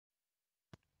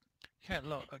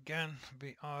Hello again,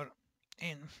 we are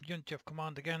in Unity of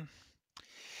Command again.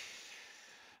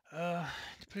 In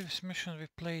the previous mission we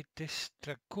played this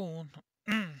Dragoon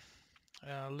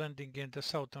landing in the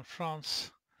southern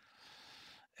France,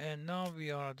 and now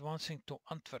we are advancing to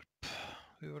Antwerp.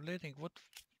 We were leading what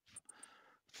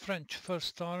French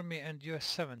 1st Army and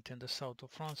US 7th in the south of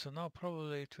France, and now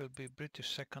probably it will be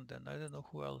British 2nd and I don't know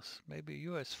who else, maybe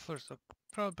US 1st, or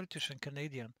probably British and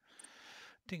Canadian.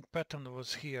 I think Patton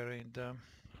was here in the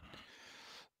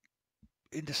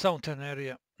southern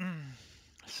area.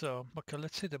 So, okay,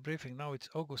 let's see the briefing. Now it's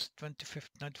August 25th,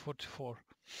 1944.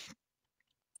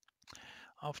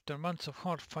 After months of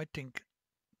hard fighting,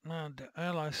 the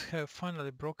Allies have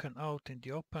finally broken out in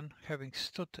the open. Having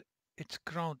stood its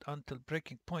ground until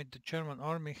breaking point, the German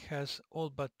army has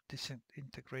all but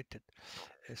disintegrated.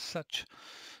 As such,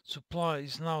 supply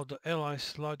is now the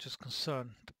Allies' largest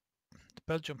concern. The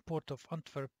Belgian port of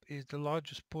Antwerp is the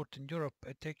largest port in Europe,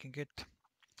 and taking it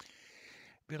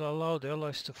will allow the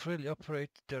Allies to freely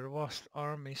operate their vast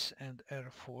armies and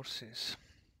air forces.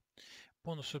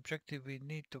 Bonus objective, we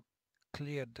need to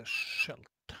clear the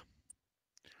Scheldt.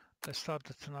 Let's start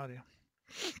the scenario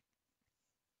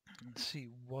and see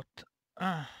what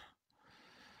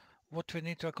we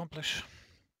need to accomplish.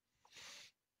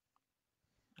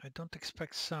 I don't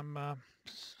expect some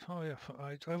oh yeah,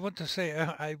 I want to say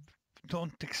I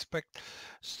don't expect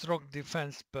strong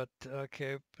defense, but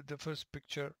okay, the first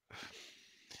picture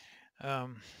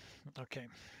okay.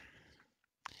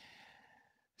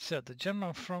 So the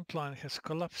German front line has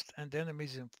collapsed and the enemy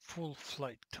is in full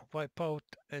flight. Wipe out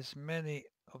as many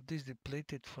of these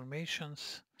depleted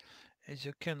formations as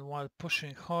you can while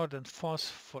pushing hard and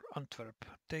fast for Antwerp.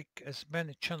 Take as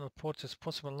many channel ports as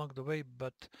possible along the way,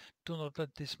 but do not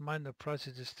let these minor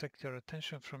prizes distract your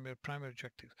attention from your primary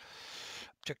objectives.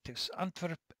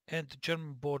 Antwerp and the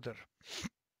German border.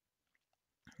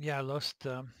 Yeah, I lost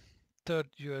 3rd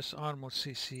US Armored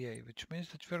CCA, which means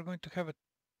that we're going to have a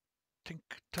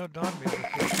third army over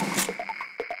here.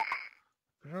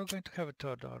 We're going to have a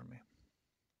third army.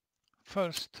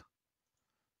 First.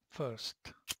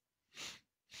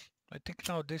 I think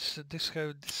now this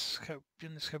units have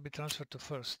been transferred to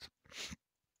first.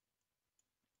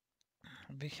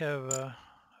 We have,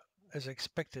 as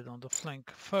expected, on the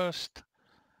flank first.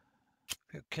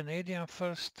 We have Canadian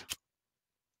first,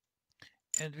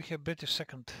 and we have British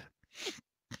second.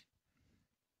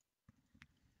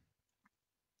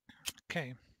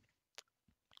 Okay.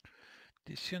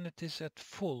 This unit is at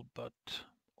full, but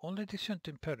only this unit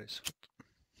in Paris.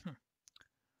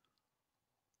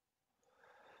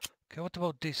 Okay, what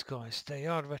about these guys? They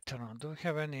are veteran. Do we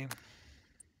have any?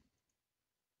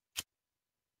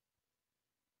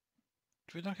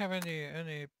 We don't have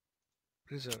any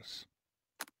reserves.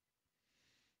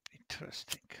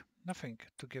 Interesting. Nothing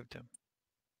to give them.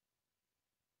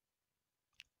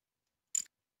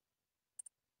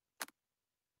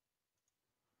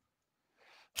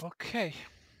 Okay.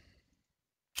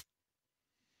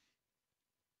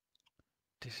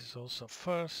 This is also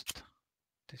first.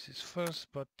 This is first,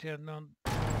 but yeah, no.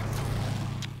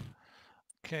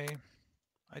 Okay.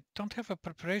 I don't have a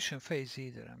preparation phase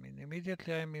either. I mean,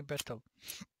 immediately I'm in battle.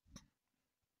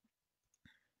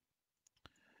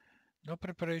 No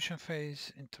preparation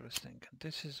phase. Interesting.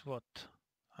 This is what?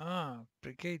 Ah,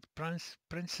 Brigade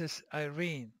Princess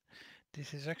Irene.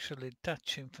 This is actually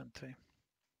Dutch infantry.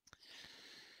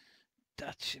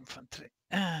 Dutch infantry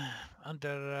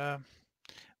under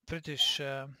British.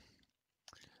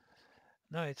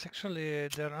 No, it's actually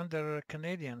they're under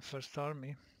Canadian First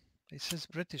Army. It says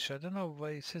British. I don't know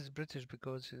why it says British,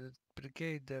 because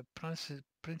Brigade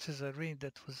Princess Irene,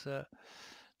 that was a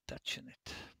Dutch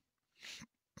unit.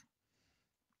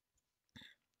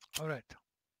 All right.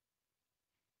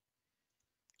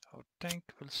 Our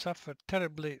tank will suffer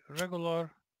terribly.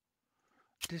 Regular.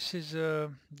 This is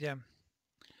yeah,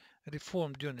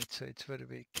 reformed unit, so it's very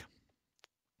weak.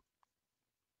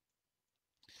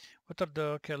 What are the,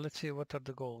 okay, let's see what are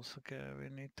the goals. Okay, we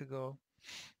need to go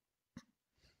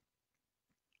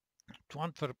to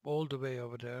Antwerp all the way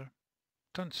over there.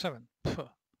 Turn 7. Puh.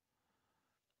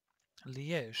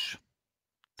 Liège.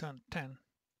 Turn 10.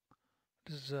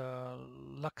 This is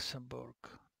Luxembourg.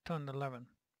 Turn 11.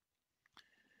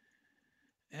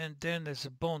 And then as a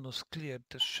bonus cleared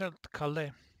the Scheldt,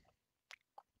 Calais.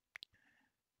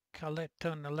 Calais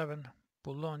turn 11.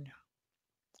 Boulogne.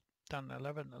 Turn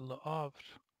 11. Le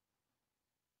Havre.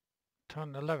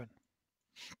 Turn 11.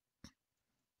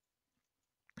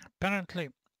 Apparently,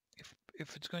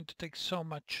 if it's going to take so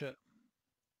much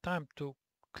time to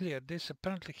clear this,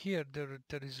 apparently here there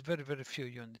is very few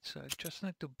units. I just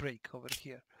need to break over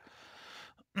here.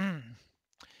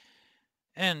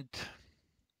 And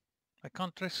I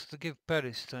can't risk to give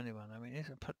Paris to anyone. I mean,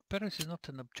 Paris is not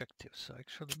an objective, so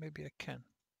actually maybe I can.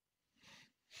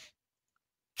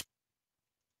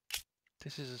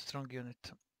 This is a strong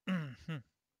unit. I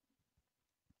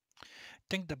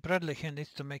think the Bradley here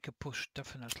needs to make a push,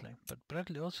 definitely. But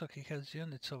Bradley also, he has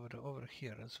units over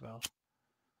here as well.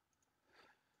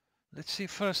 Let's see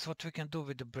first what we can do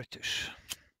with the British.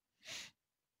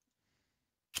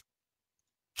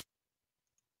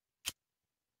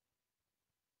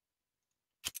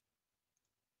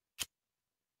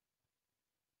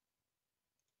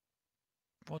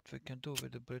 What we can do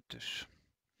with the British.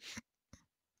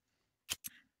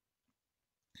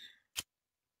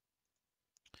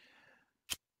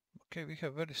 Okay, we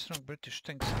have very strong British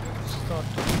tanks. We will start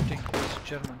shooting these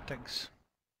German tanks.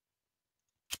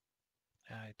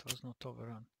 Yeah, it was not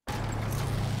overrun.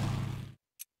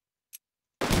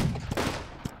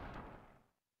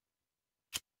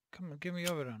 Come on, give me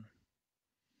overrun.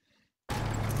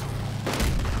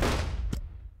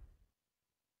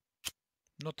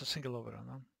 Not a single overrun,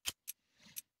 huh?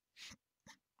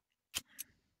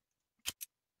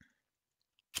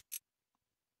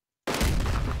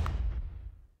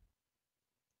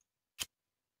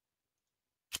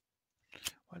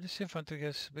 Why this infantry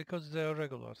has? Because they are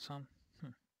regulars, huh?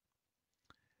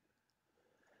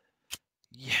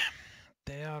 Yeah,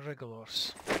 they are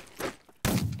regulars.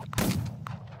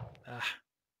 Ah.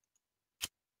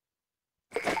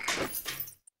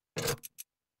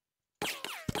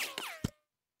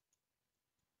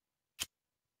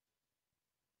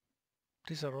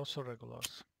 These are also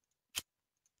regulars.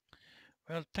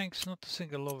 Well, tanks not a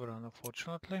single overrun,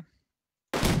 unfortunately.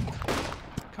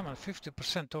 Come on,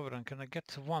 50% overrun. Can I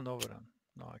get one overrun?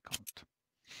 No, I can't.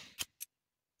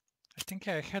 I think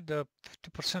I had a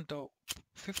 50%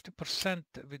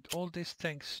 with all these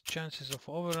tanks chances of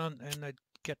overrun, and I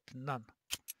get none.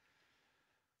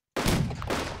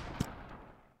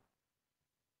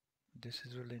 This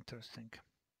is really interesting.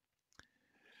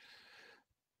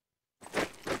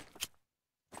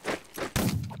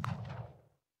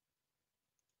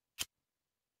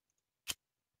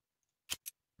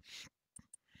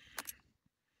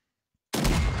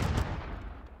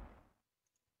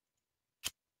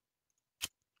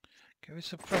 Okay, we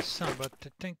suppress some, but I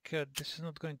think this is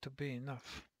not going to be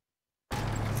enough.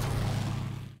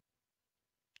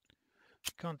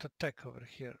 Can't attack over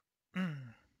here.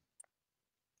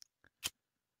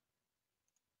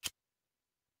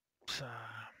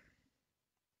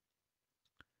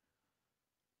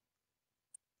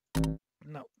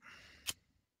 No.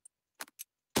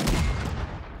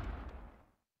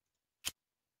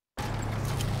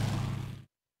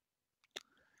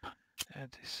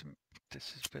 And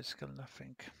this is basically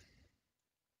nothing.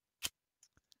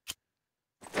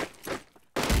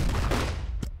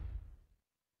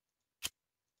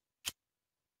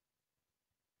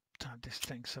 These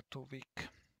things are too weak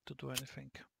to do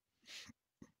anything.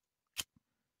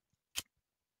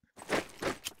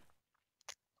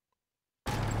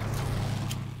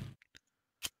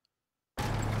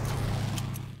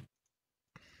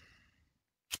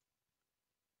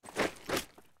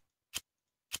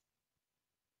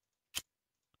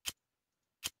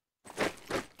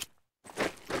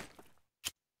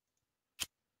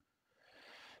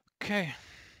 Okay,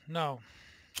 now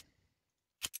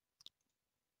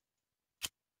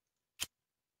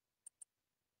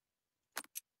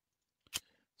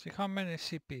see how many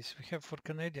CPs we have for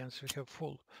Canadians. We have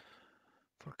full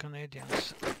for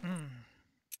Canadians.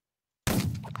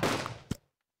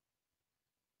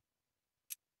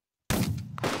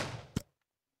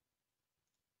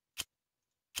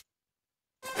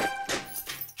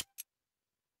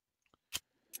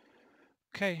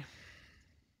 Okay,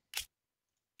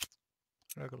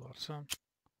 regular, so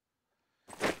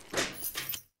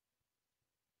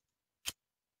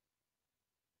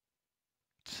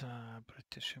it's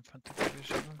British Infantry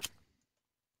Division.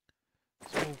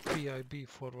 Let's move PIB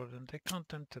forward, and they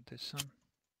can't enter this.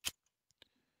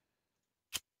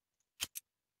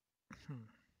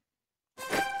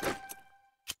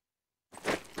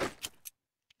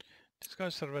 These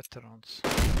guys are veterans.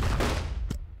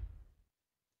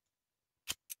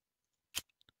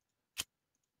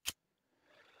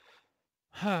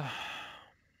 Have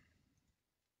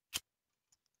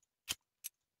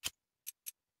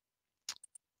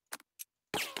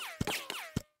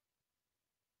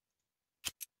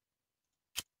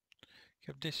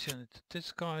this unit.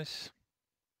 These guys.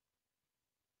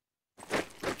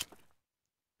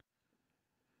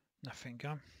 Nothing,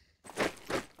 huh?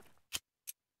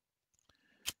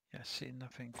 Yeah, see,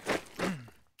 nothing. Hmm.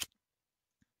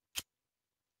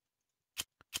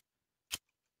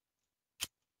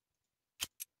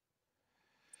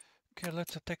 Okay,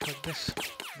 let's attack like this.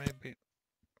 Maybe.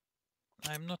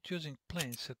 I'm not using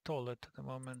planes at all at the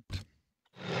moment.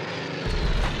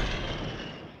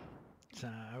 So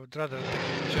I would rather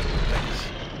attack German tanks.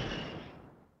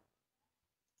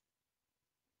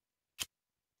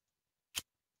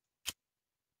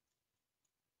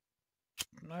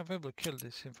 I will kill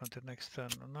this infantry next turn.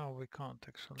 Now we can't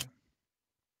actually.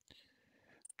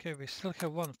 Okay, we still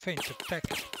have one feint attack.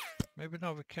 Maybe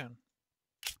now we can.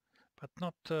 But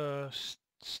not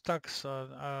stacks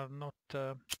are not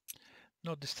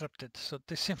disrupted. So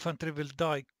this infantry will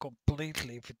die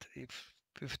completely if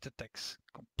it attacks.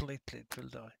 Completely it will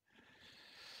die.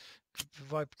 It will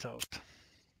be wiped out.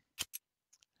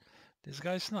 These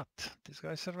guys not. These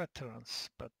guys are veterans,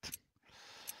 but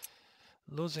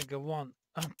losing a one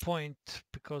point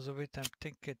because of it, I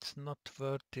think it's not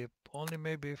worth it. Only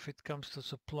maybe if it comes to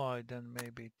supply, then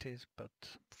maybe it is. But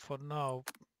for now,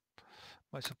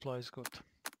 my supply is good.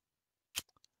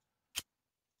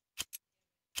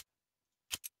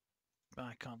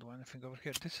 I can't do anything over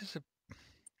here. This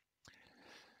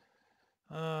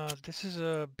is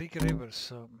a big river,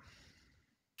 so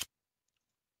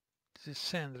this is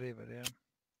Sand River, yeah.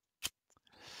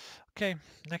 Okay,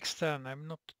 next turn. I'm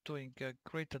not doing a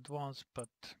great advance, but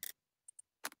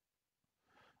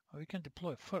we can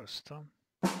deploy first, huh?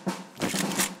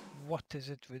 What is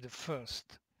it with the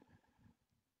first?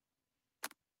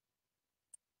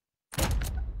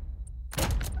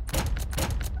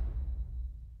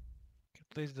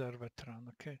 At least they're veteran,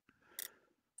 okay.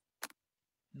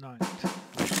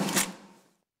 9th.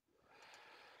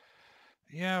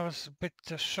 Yeah, I was a bit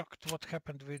shocked what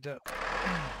happened with the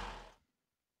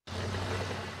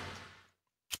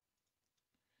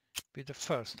with the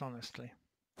first, honestly.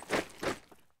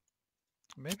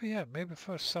 Maybe, yeah, maybe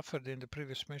first suffered in the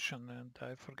previous mission and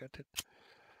I forget it.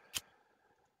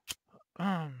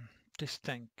 This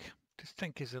tank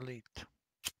is elite.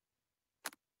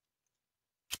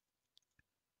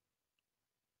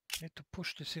 Need to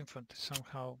push this infantry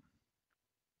somehow.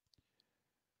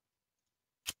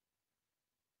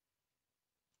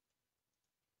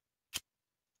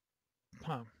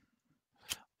 I'd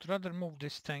rather move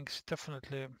these tanks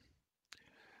definitely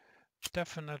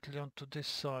onto this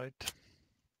side.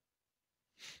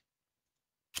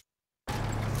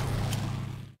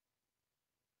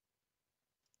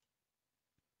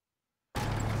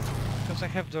 Because I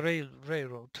have the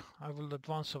railroad. I will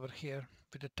advance over here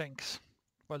with the tanks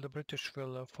while the British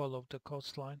will follow the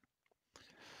coastline.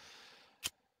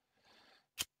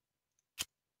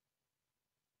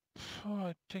 Oh,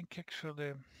 I think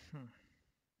actually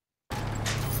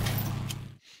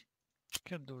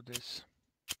can do this.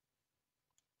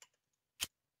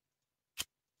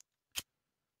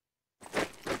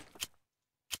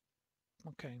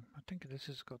 Okay, I think this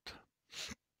is good.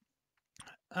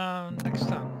 Next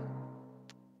time.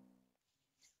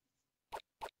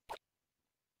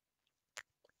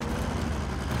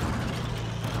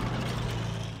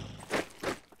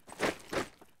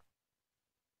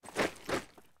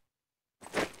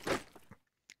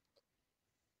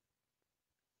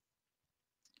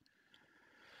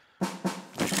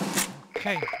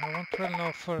 Okay, I want to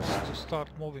now first to start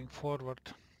moving forward.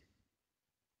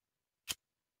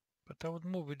 But I would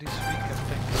move with these weaker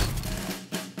tanks.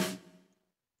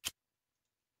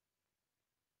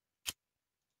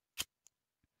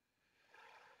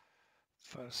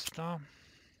 First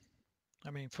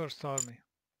first army.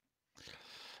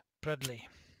 Bradley.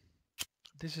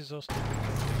 This is also a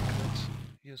weaker tank, let's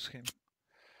use him.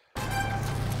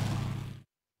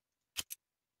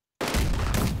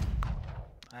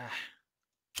 Ah.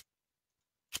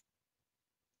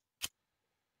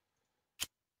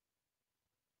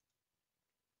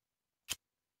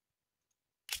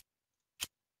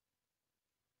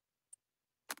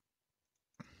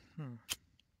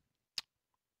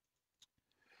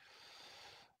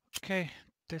 Okay,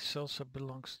 this also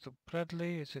belongs to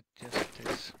Bradley. Is it? Yes, it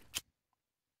is.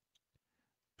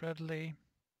 Bradley.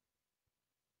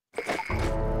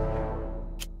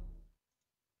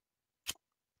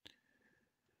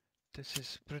 This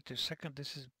is British second.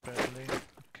 This is Bradley.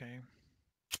 Okay.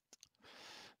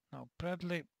 Now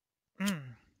Bradley.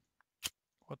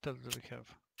 What else do we have?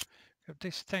 We have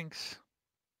these tanks.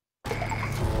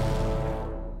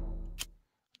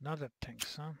 Another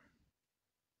tanks, huh?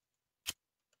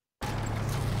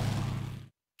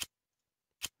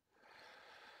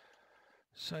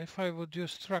 So if I would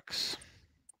use trucks.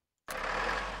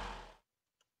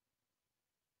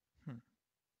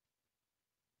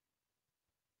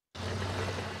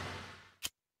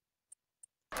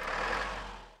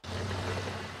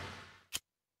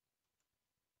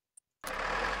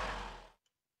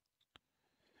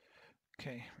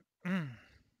 Okay.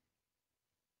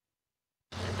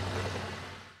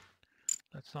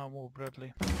 Let's now move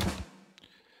Bradley.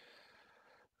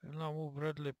 We'll now move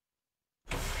Bradley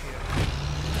here.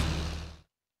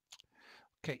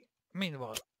 Okay.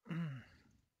 Meanwhile,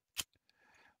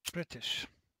 British.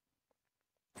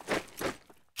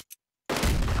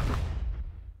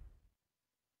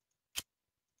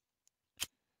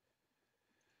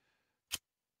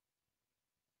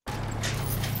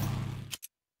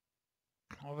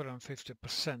 Over on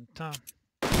 50%, huh?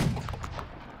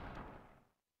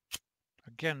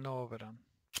 Again, no overrun.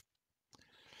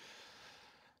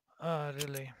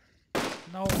 Really?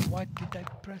 No, why did I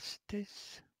press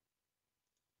this?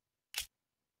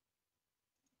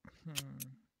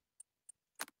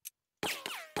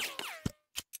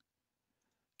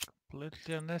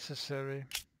 Completely unnecessary.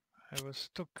 I was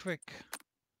too quick.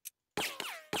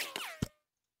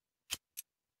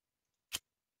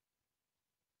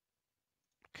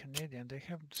 Canadian, they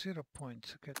have 0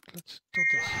 points. Okay, let's do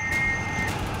this.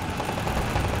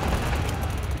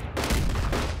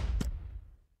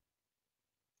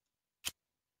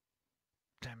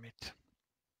 Damn it.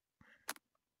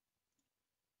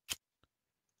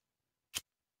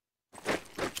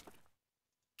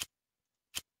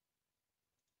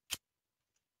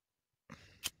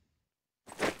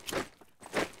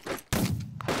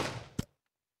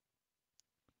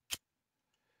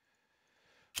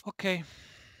 Okay.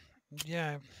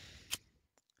 Yeah.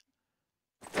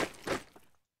 I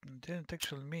didn't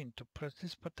actually mean to press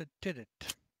this, but I did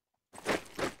it.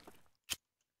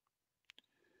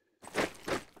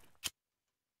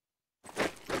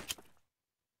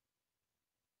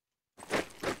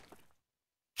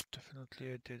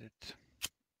 Definitely I did it.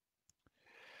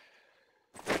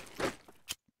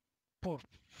 Porf,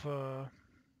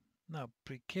 no,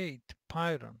 Brigade,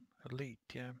 Pyron,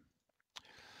 Elite, yeah.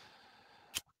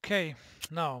 Okay,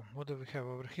 now what do we have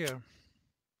over here?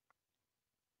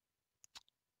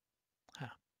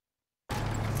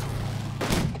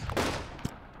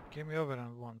 Give me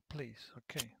overrun 1, please.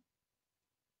 Okay.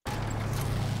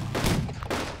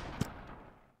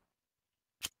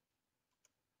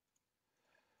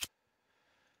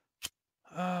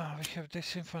 We have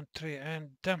this infantry and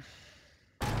can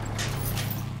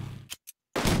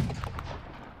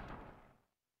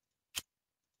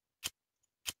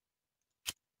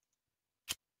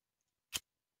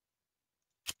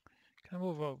I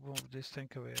move this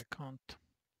tank away? I can't.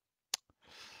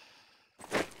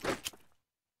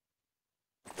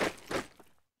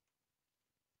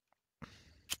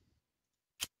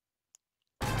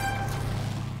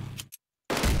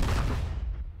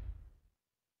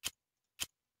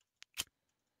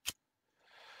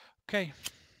 Okay.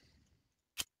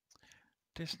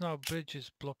 This now bridge is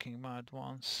blocking my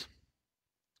advance.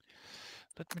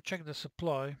 Let me check the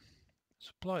supply.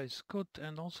 Supply is good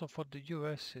and also for the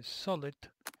US is solid.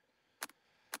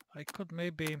 I could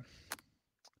maybe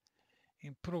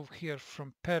improve here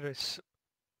from Paris,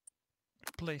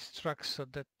 place trucks so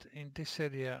that in this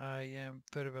area I am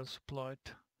very well supplied.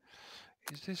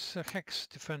 Is this hex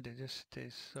defended? Yes it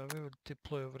is. So we will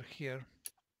deploy over here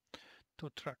 2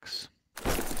 trucks.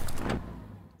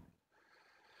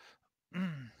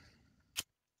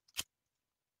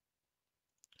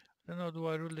 I don't know, do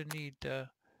I really need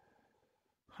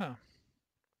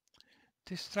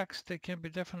these trucks, they can be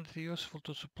definitely useful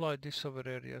to supply this over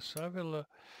area, so I will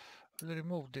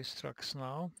remove these trucks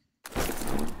now.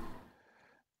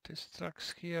 These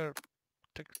trucks here,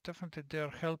 definitely they are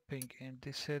helping in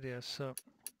this area, so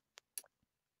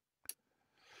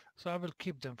I will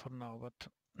keep them for now, but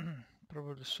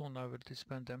probably soon I will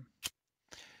disband them.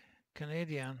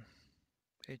 Canadian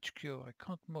HQ, I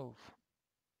can't move.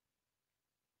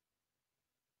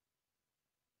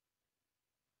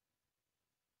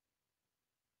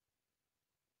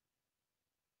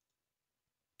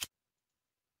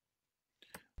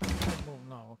 I can move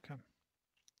now, okay.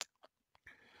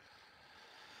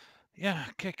 Yeah,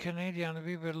 okay, Canadian,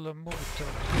 we will move it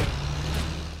over here.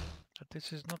 But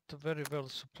this is not a very well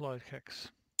supplied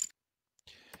hex.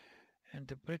 And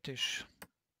the British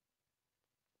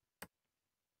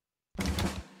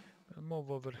will move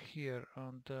over here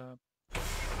and okay.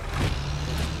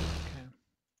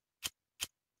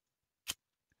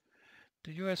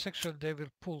 The US actually they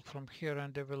will pull from here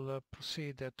and they will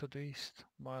proceed to the east,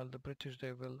 while the British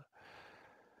they will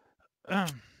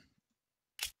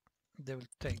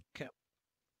take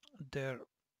their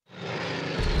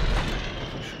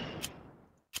position.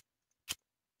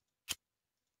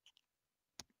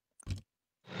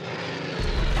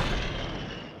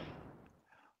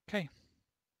 Okay.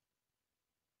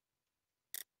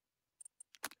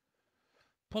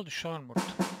 Polish armored.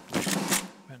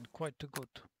 and quite good.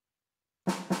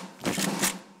 What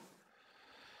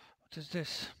is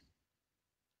this?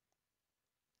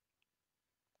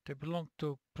 They belong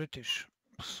to British.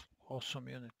 Awesome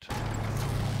unit.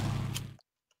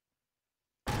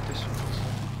 This one also.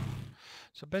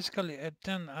 So basically,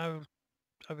 then I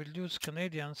will use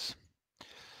Canadians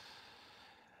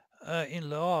in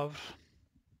Le Havre.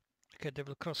 Okay, they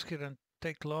will cross here and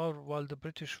take Le Havre, while the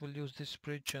British will use this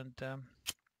bridge and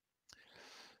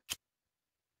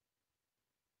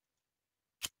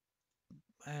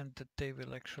they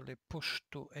will actually push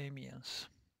to Amiens.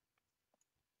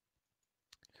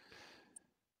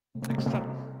 Next up.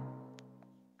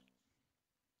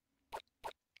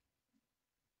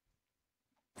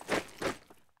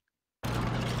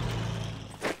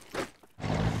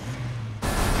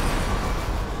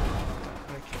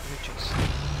 Breaking bridges.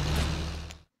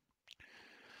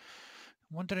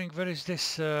 Wondering where is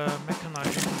this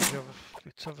mechanized infantry?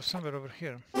 It's somewhere over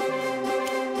here.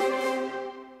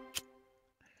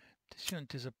 This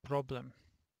unit is a problem.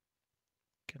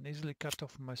 Can easily cut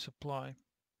off my supply.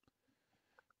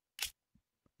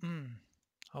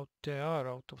 They are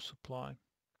out of supply.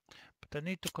 But I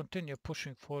need to continue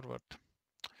pushing forward.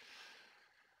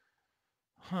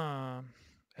 And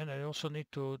I also need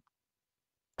to...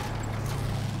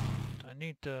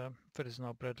 where is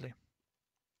now Bradley?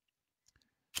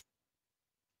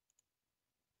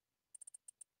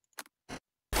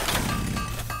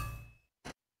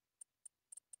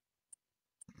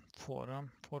 Four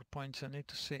points I need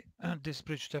to see. And this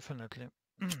bridge definitely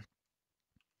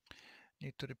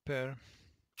need to repair.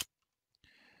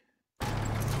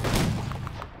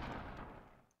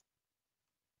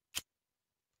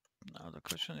 Now the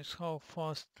question is how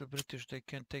fast the British they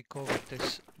can take over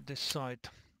this side.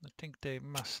 I think they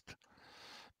must,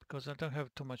 because I don't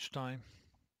have too much time.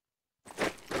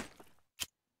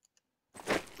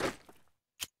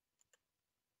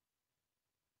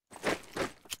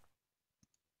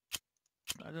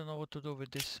 I don't know what to do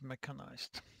with this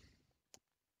mechanized.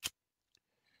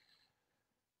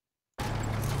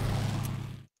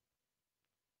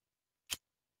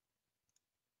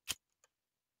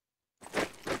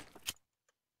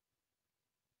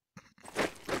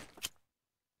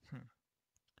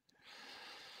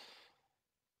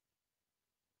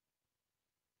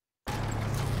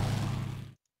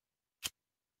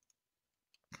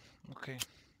 Okay,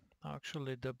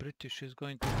 actually the British is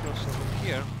going to cross over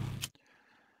here,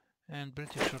 and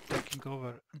British are taking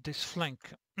over this flank.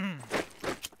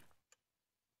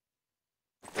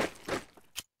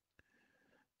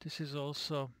 This is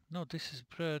also no. This is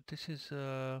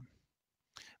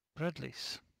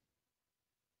Bradley's.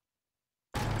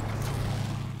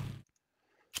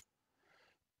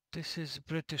 This is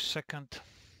British second.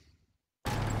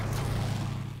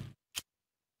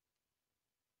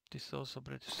 This is also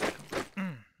British second.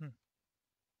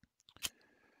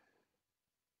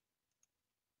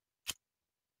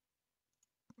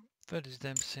 Where is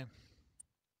Dempsey?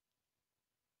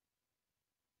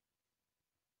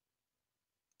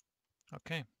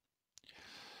 Okay.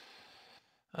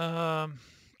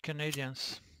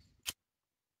 Canadians.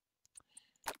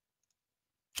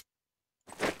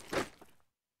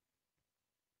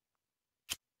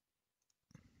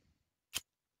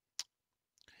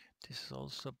 This is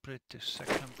also British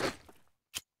second.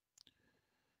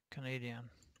 Canadian,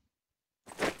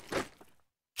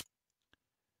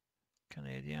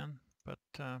 but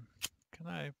can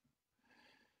I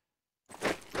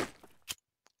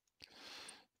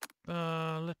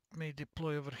let me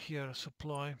deploy over here a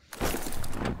supply to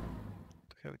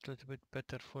have it a little bit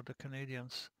better for the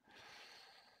Canadians.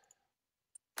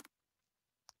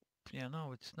 Yeah,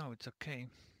 now it's okay.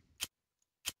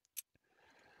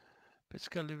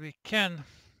 Basically we can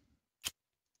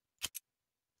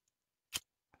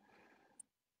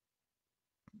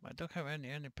I don't have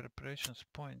any preparations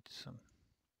points.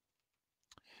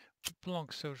 It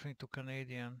belongs everything to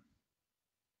Canadian.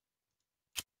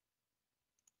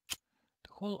 The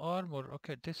whole armor,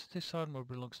 okay, this armor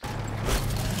belongs to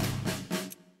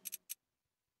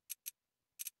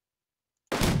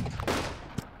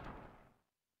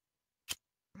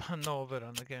Canadian. No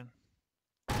overrun again.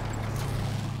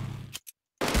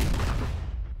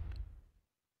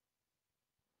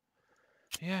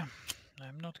 Yeah,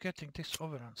 I'm not getting these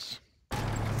overruns.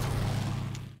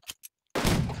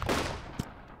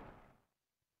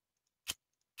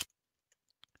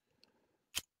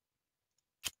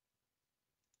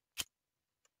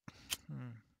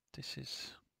 This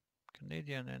is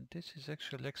Canadian and this is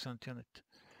actually excellent unit.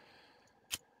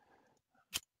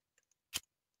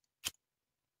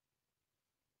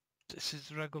 This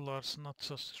is regulars, not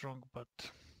so strong,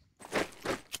 but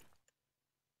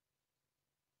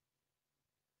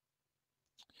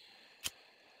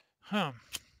Huh.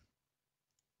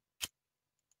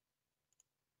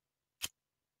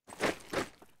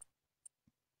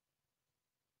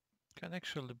 Can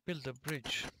actually build a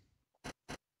bridge.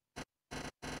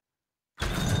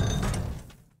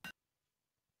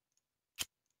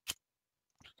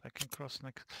 I can cross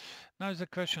next. Now is the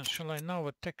question, shall I now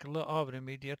attack Le Havre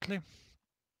immediately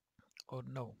or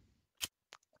no?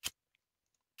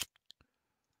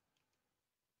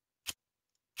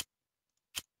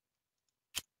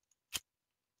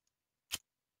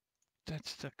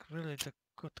 That's really the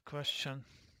good question.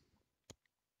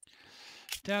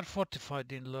 They are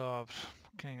fortified in Le Havre.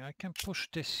 Okay, I can push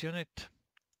this unit.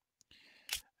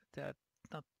 They're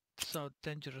not so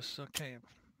dangerous. Okay.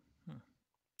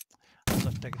 I'll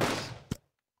attack this.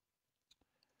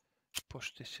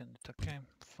 Push this unit. Okay.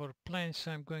 For planes,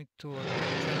 I'm going to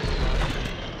attack.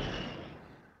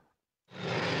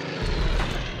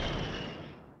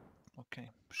 Okay.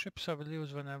 Ships I will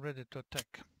use when I'm ready to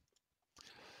attack.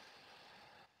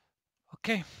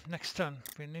 Okay, next turn.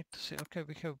 We need to see. Okay,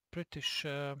 we have British.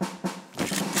 What is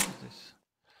this?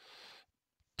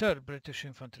 Third British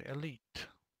Infantry, elite.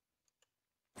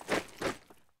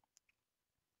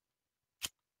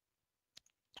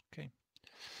 Okay,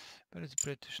 where is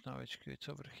British now? HQ. It's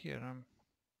over here.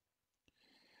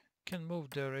 Can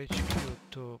move their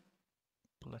HQ to.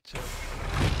 Let's say.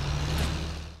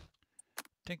 I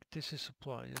think this is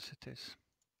supply. Yes, it is.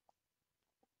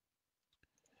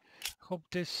 Hope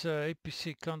this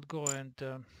APC can't go and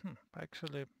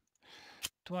actually.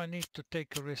 Do I need to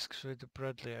take risks with the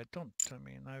Bradley? I don't. I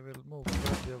mean, I will move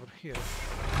Bradley over here.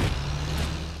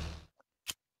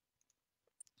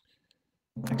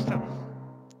 Next time.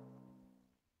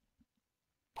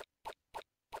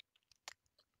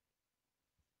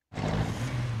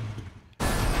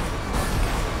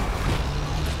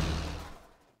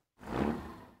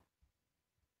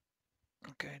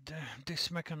 Okay, this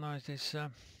mechanized is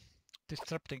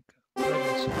disrupting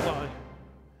Bradley supply.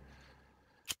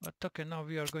 But okay, now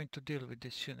we are going to deal with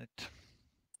this unit.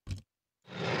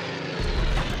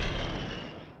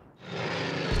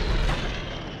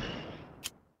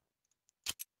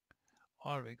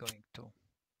 Are we going to?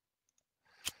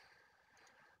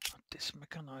 This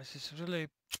mechanized is really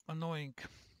annoying.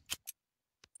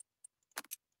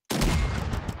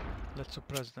 Let's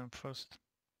suppress them first.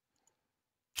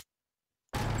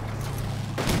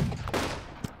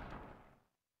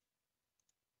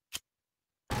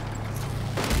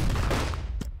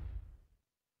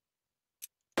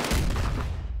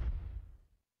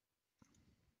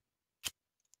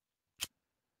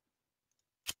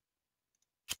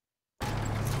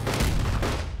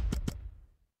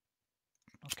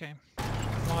 Okay,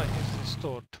 supply is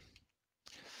restored.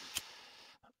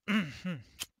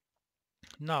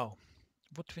 Now,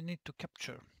 what we need to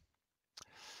capture.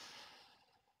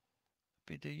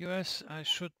 With the US, I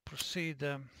should proceed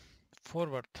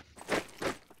forward.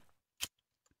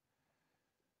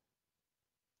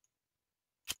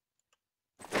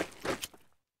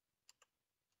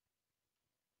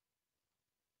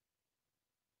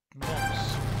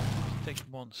 Mons. Take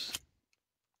Mons.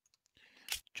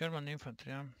 German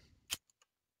infantry.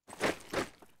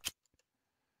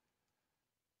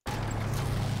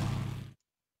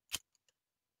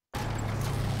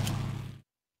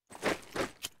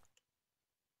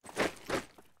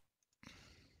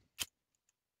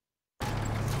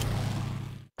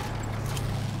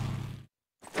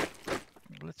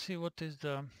 Let's see what is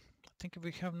the. I think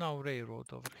we have now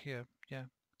railroad over here. Yeah,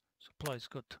 supply is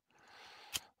good.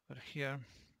 Over here,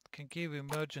 can give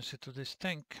emergency to this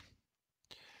tank,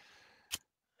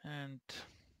 and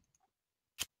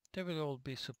they will all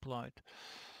be supplied.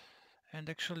 And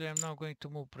actually, I'm now going to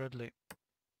move Bradley.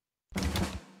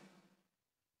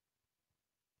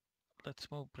 Let's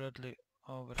move Bradley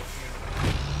over here.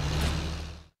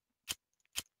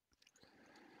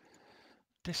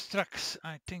 These trucks,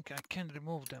 I think I can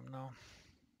remove them now.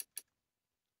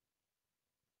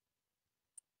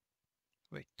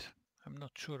 Wait, I'm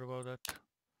not sure about that.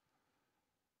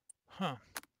 Huh,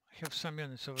 I have some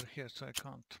units over here, so I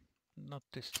can't. Not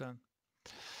this turn.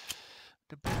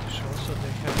 The British also,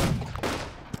 they have a...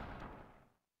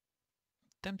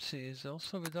 Dempsey is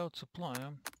also without supply.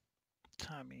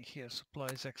 I mean, here supply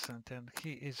is excellent and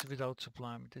he is without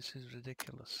supply. I mean, this is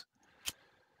ridiculous.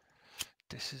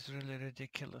 This is really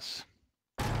ridiculous.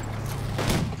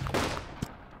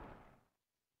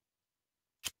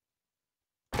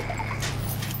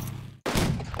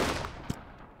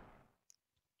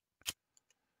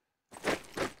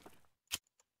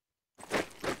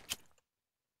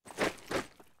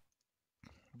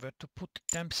 Where to put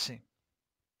Dempsey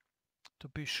to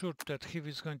be sure that he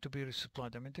is going to be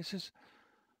resupplied. I mean, this is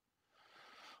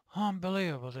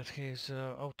Unbelievable that he is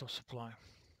out of supply.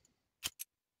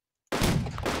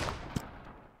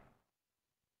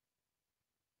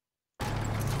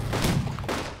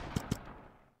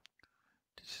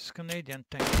 This is Canadian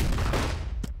tank.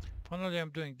 Finally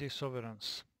I'm doing these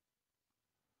overruns.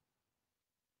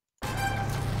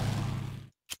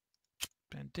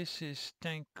 And this is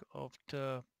tank of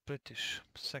the British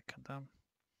second.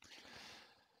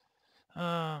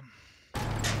 I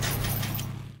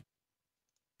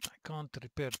can't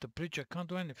repair the bridge, I can't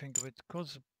do anything with it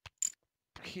because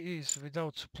he is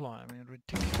without supply. I mean,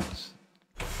 ridiculous.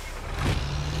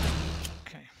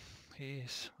 Okay, he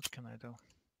is. What can I do?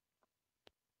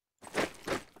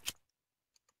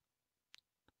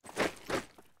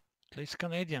 At least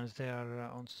Canadians, they are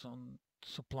on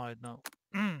supplied now.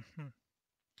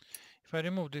 If I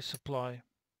remove this supply,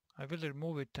 I will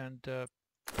remove it and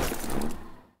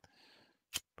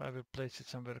I will place it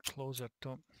somewhere closer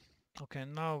to. Okay,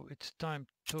 now it's time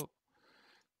to.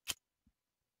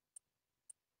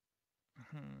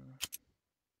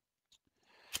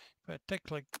 If I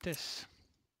attack like this.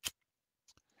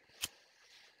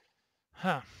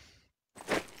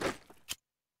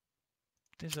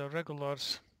 These are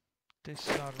regulars. These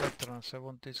are veterans. I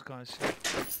want these guys here.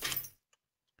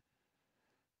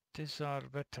 These are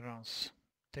veterans.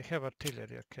 They have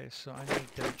artillery, okay, so I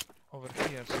need them over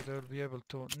here so they will be able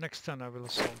to. Next turn I will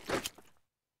assault.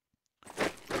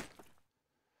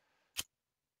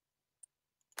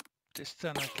 This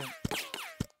turn I can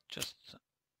just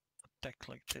attack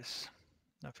like this.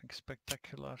 Nothing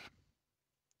spectacular.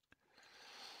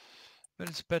 But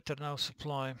it's better now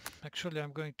supply. Actually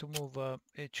I'm going to move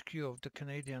HQ of the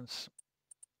Canadians.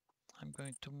 I'm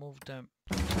going to move them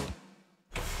to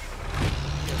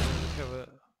here where we have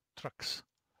trucks.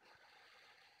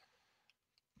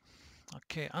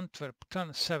 Okay, Antwerp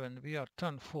turn 7, we are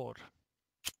turn 4.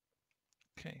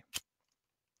 Okay.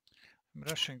 I'm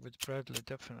rushing with Bradley,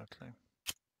 definitely.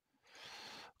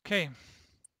 Okay,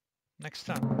 next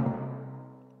turn.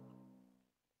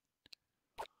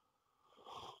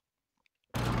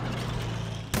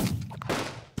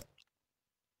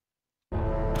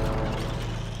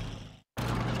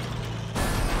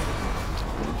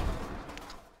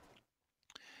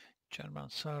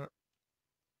 Germans are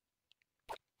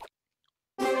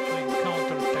doing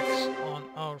counterattacks on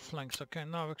our flanks. Okay,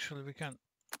 now actually we can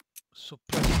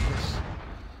suppress this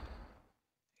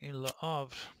in Le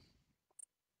Havre.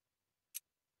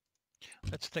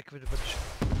 Let's take with the British.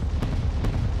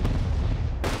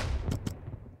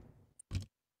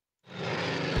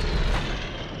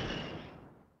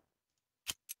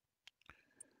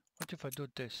 What if I do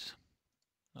this?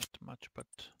 Not much, but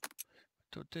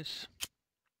do this.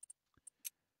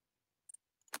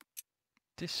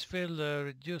 This will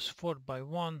reduce 4 by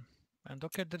 1, and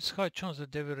okay, there's high chance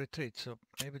that they will retreat, so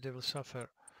maybe they will suffer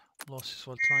losses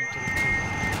while trying to retreat.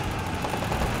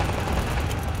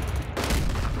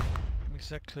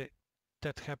 Exactly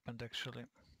that happened actually.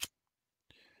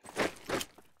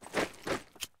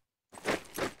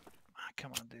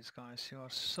 Come on, these guys, you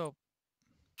are so...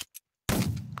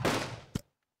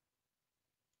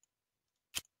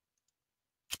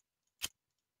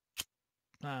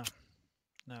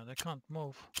 No, they can't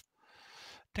move.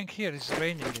 I think here it's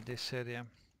raining in this area.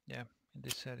 Yeah, in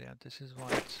this area. This is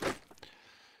why it's...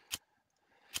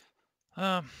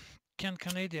 can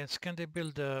Canadians, can they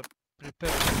build a repair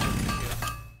station here?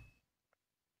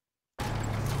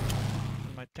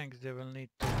 And my tanks, they will need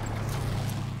to...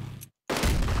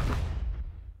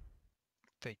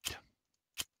 wait.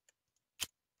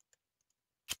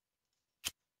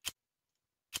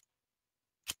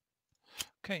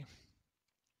 Okay.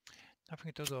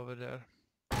 Nothing to do over there.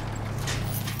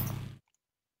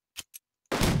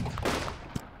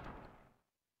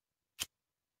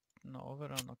 No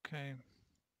overrun, okay.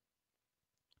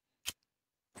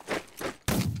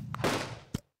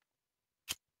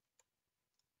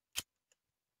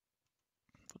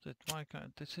 Put it like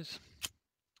this is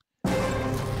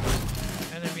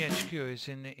enemy HQ is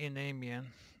in Amiens.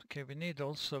 Okay, we need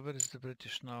also, where is the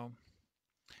British now?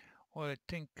 Or I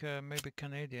think maybe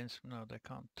Canadians, no they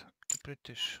can't. The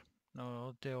British,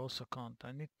 no they also can't.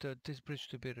 I need this bridge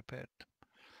to be repaired.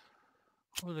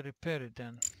 Who will repair it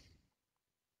then?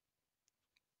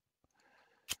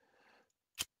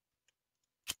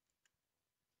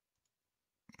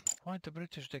 Why the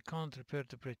British, they can't repair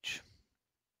the bridge?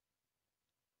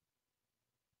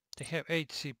 They have 8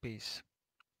 CPs.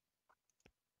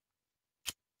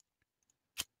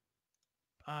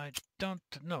 I don't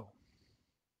know.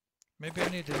 Maybe I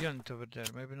need a unit over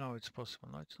there. Maybe now it's possible.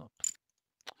 No, it's not.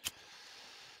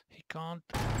 He can't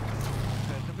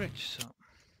repair the bridge, so...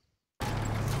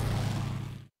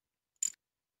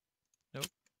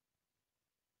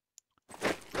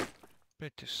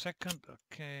 British second,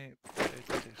 okay,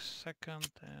 British second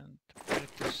and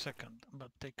British second,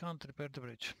 but they can't repair the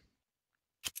bridge.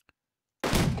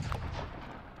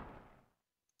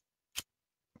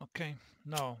 Okay,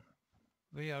 now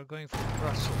we are going for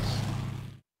Brussels.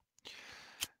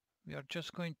 We are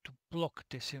just going to block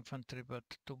this infantry, but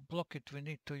to block it we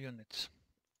need 2 units.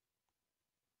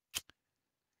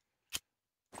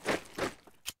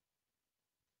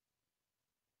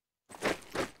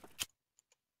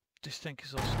 This tank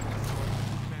is also going forward,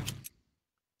 okay.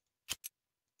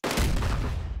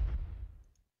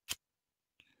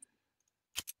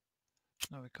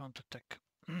 Now we can't attack.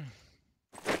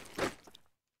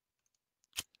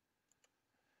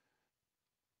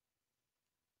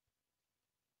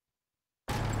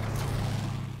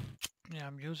 Yeah,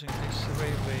 I'm using this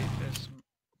railway as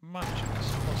much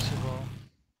as possible.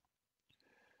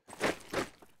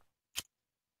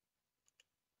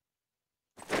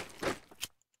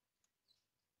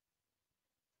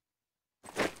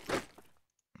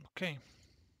 Okay.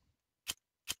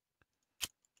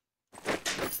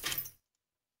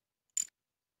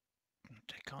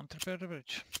 They can't repair the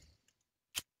bridge.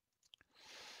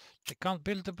 They can't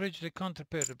build the bridge, they can't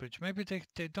repair the bridge. Maybe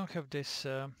they don't have this,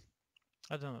 I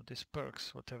don't know, these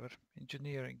perks, whatever.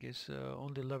 Engineering is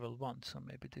only level 1, so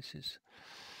maybe this is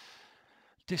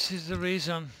the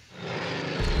reason.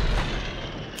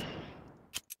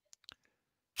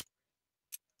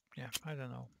 Yeah, I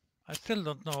don't know. I still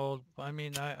don't know. I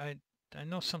mean, I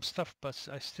know some stuff, but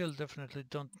I still definitely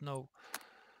don't know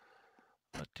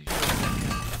what to use.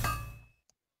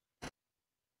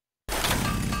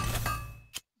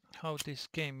 How this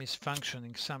game is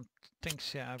functioning. Some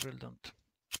things, yeah, I really don't.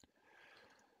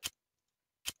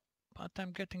 But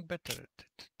I'm getting better at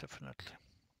it, definitely.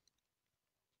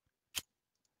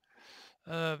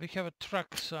 We have a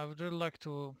truck, so I would really like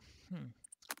to...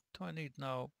 do I need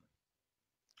now?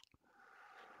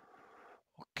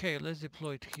 Okay, let's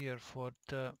deploy it here for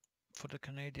the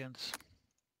Canadians.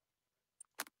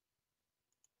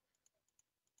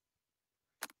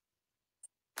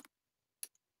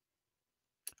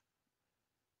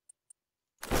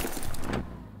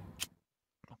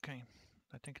 Okay,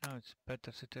 I think now it's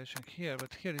better situation here,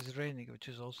 but here is raining, which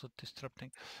is also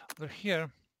disrupting. Over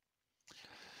here,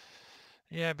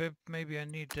 yeah, but maybe I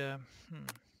need. I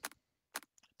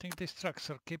think these trucks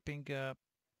are keeping.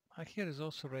 Here is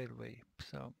also railway,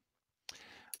 so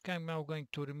okay, I'm now going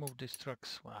to remove these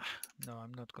trucks. No,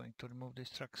 I'm not going to remove these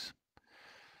trucks.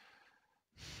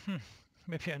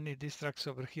 Maybe I need these trucks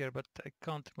over here, but I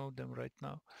can't remove them right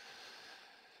now.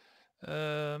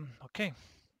 Okay,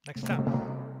 next time.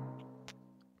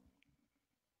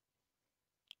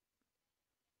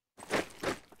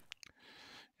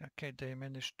 Okay, they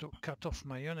managed to cut off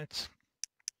my units.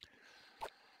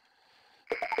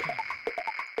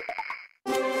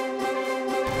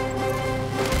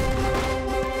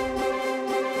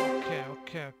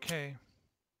 Okay.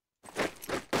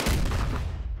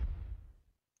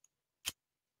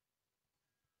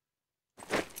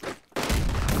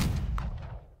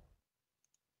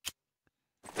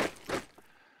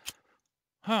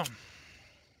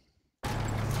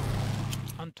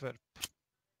 Antwerp.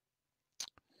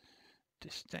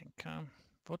 This tank.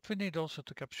 What we need also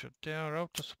to capture. They are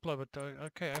out of supply, but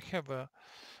okay,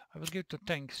 I will give to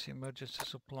tanks emergency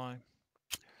supply.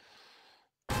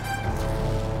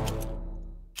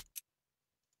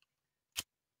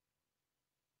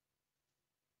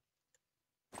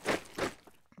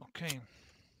 Okay.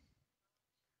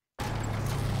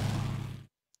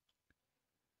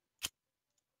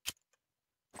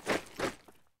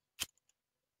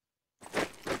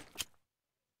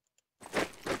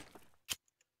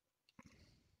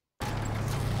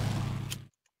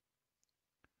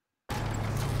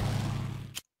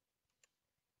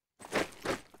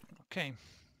 Okay.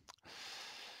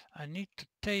 I need to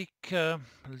take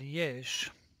Liège,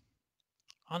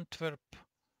 Antwerp,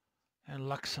 and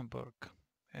Luxembourg,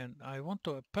 and I want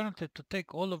to apparently to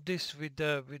take all of this with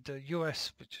the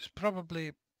US, which is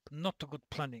probably not a good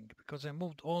planning because I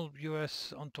moved all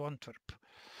US onto Antwerp.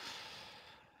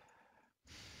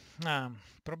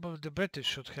 Probably the British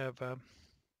should have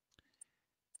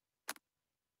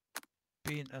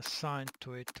been assigned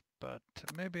to it, but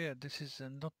maybe this is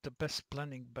not the best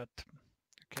planning, but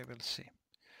okay, we'll see.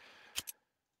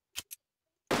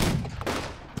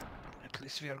 At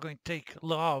least we are going to take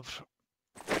Le Havre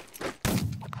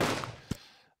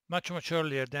much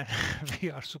earlier than we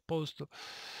are supposed to.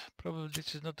 Probably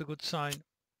this is not a good sign.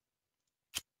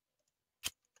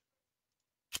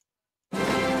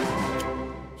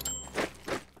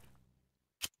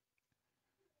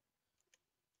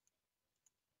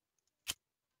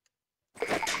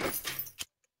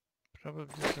 Probably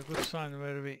this is a good sign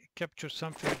where we capture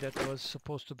something that was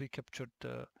supposed to be captured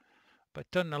by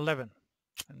turn 11,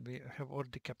 and we have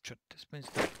already captured. This means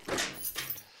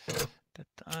that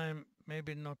I'm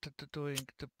maybe not doing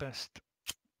the best.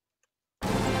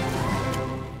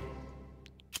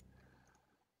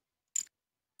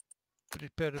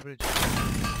 Prepare the bridge.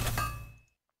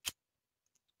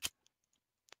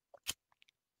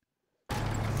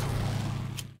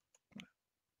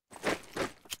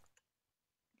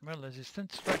 Well,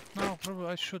 resistance right now. Probably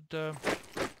I should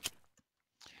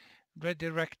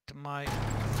redirect my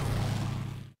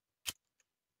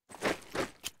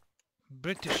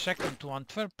British second to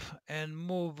Antwerp and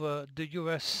move the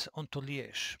US onto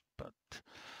Liège, but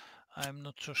I'm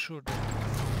not so sure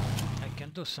that I can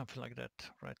do something like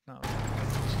that right now.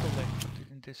 It's too late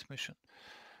in this mission.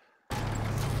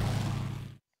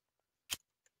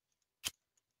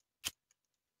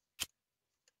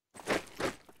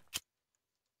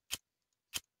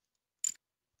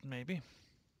 Maybe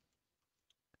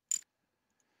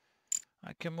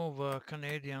I can move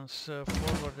Canadians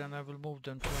forward, and I will move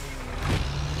them to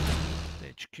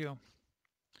the HQ.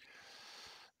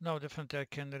 No, definitely I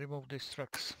can remove these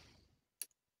trucks.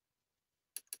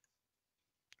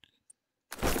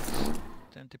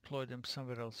 Then deploy them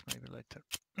somewhere else, maybe later.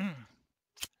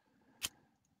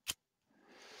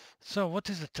 So what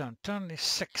is the turn? Turn is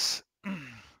 6.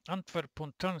 Antwerp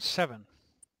on turn 7.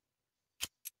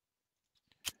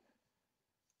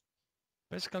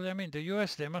 Basically, I mean, the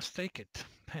US, they must take it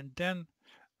and then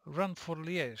run for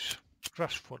Liège,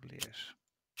 rush for Liège.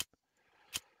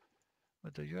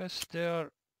 But the US, they are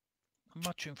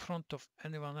much in front of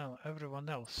everyone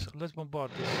else. Let's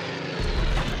bombard this.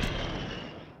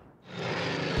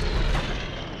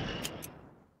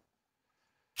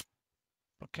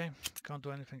 Okay, can't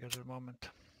do anything at the moment.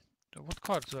 What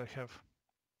cards do I have?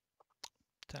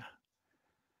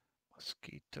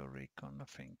 Mosquito, recon,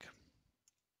 nothing.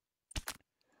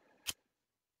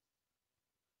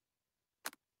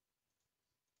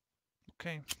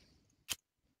 Okay.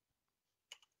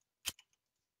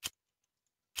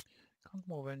 Can't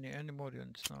move any more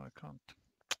units now, I can't.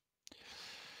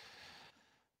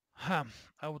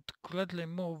 I would gladly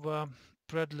move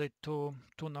Bradley to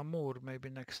Namur maybe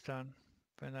next turn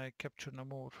when I capture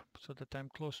Namur, so that I'm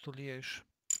close to Liège.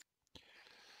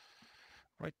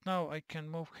 Right now I can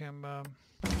move him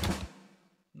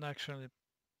actually,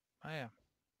 yeah,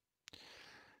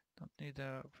 don't need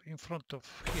in front of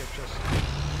here, just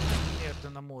near the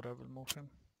Namur I will move him.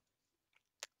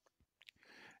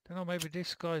 Don't know, maybe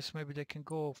these guys, maybe they can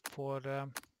go for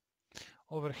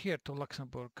over here to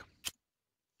Luxembourg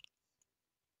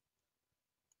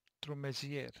through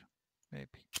Mézières,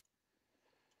 maybe.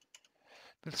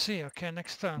 We'll see. Okay,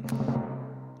 next turn.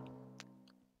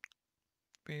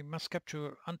 We must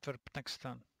capture Antwerp next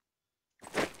turn.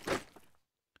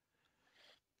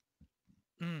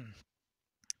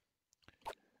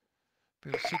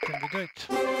 We'll see, can we do it?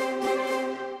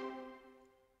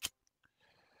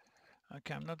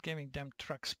 Okay, I'm not giving them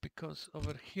trucks because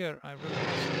over here I really must...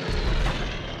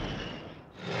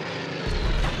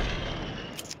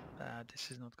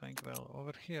 this is not going well.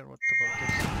 Over here, what about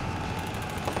this?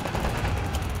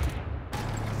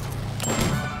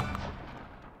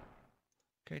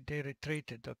 Okay, they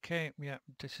retreated. Okay, yeah,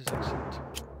 this is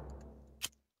excellent.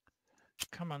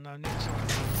 Come on, I need someone.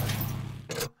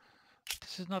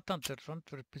 This is not Antwerp.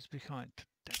 Antwerp is behind.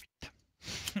 Damn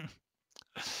it.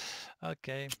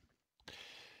 Okay.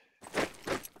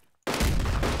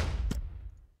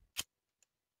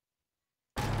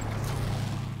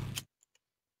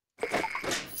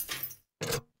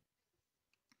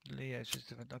 Liège is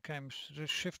different. Okay, I'm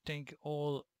shifting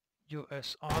all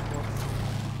US armor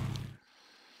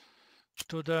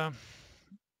to the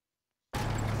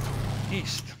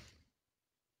east.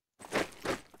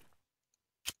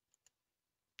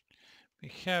 We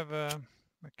have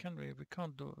we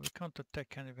can't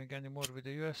attack anything anymore with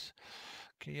the US.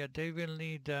 Okay, yeah, they will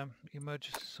need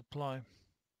emergency supply.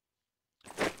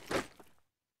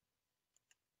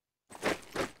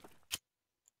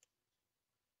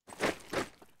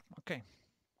 Okay.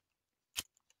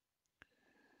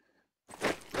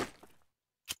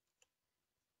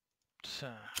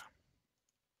 So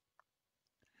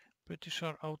British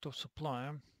are out of supply.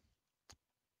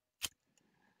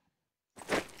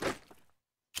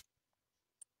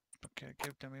 Okay,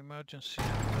 give them emergency.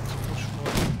 Let's push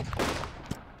forward.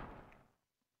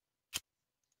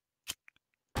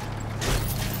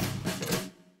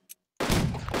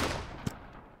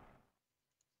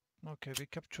 Okay, we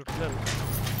captured Lille.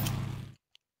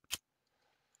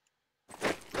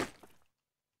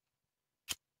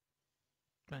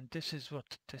 And this is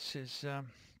what? This is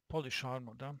Polish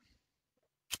armor, huh?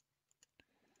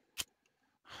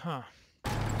 Huh.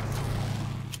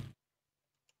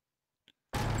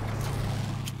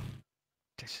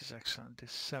 This is excellent,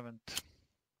 this 7th.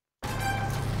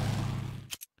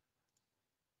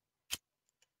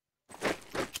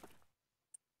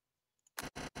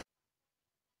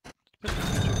 Put the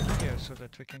bridge over here so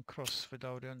that we can cross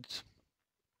without units.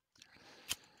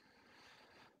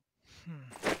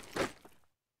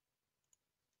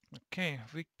 Okay,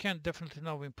 we can definitely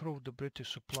now improve the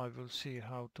British supply. We'll see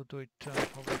how to do it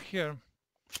over here.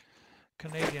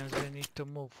 Canadians, they need to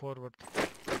move forward.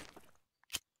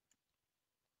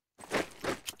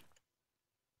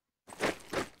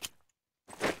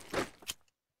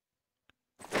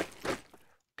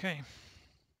 Okay.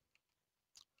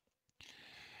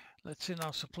 Let's see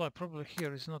now, supply probably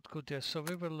here is not good yet, so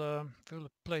we will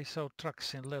place our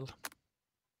trucks in Lille.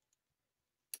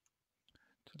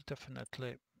 To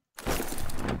definitely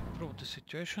improve the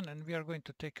situation, and we are going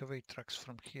to take away trucks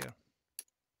from here.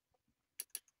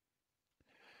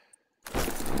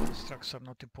 These trucks are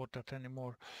not important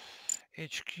anymore.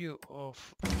 HQ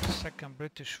of 2nd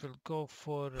British will go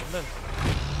for Lille.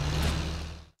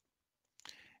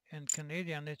 And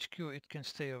Canadian HQ, it can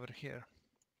stay over here.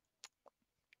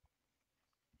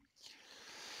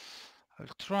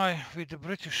 I'll try with the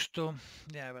British too.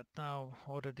 Yeah, but now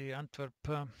already Antwerp,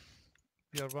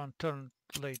 we are 1 turn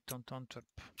late on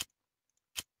Antwerp.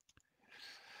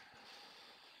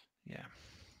 Yeah.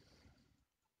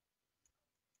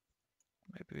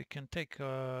 Maybe we can take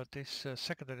this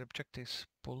secondary objectives.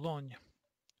 Boulogne.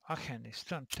 Aachen is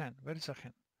turn 10. Where is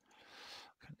Aachen?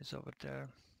 Aachen is over there.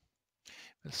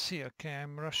 We'll see. Okay,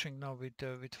 I'm rushing now with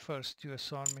 1st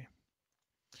US Army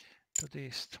to the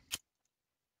east.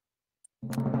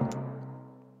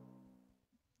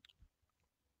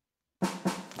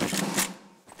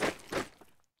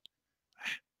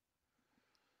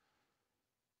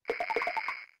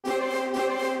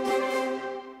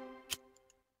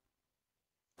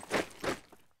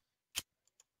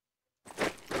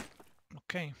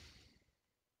 Okay.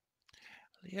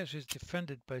 Liège is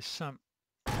defended by some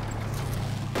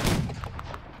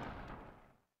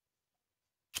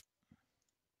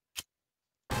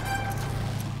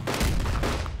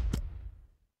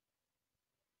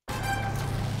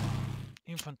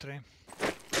infantry,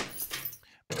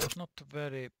 but not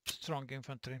very strong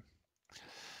infantry.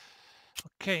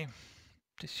 Okay,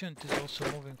 this unit is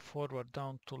also moving forward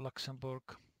down to Luxembourg.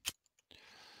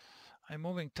 I'm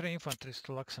moving 3 infantries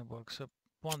to Luxembourg, so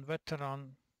 1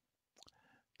 veteran,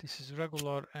 this is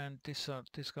regular, and these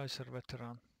guys are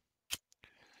veteran.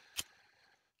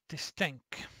 This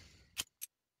tank.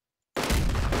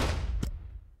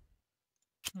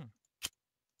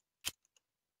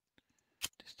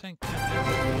 This tank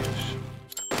can reach.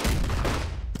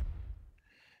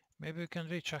 Maybe we can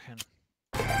reach Aachen.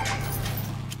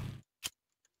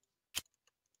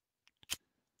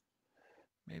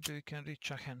 Maybe we can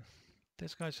reach Aachen.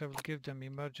 These guys, I will give them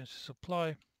emergency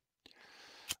supply.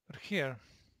 But here,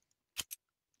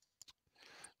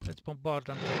 let's bombard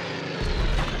them.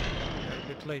 A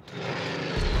bit late.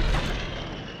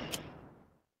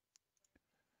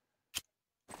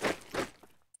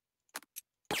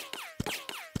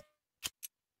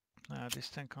 This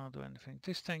tank can't do anything.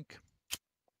 This tank.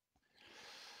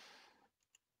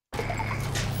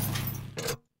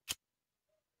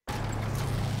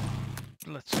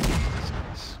 Let's see these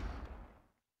guys.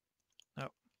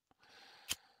 No.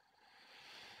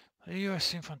 A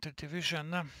US infantry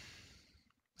division.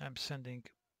 I'm sending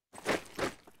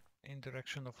in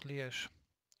direction of Liège.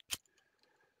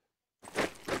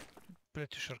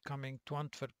 British are coming to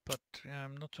Antwerp, but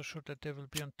I'm not so sure that they will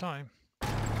be on time.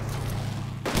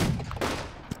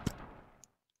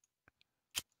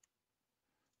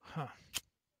 Huh.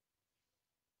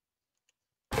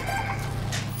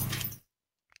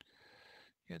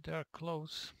 Yeah, they are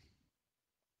close.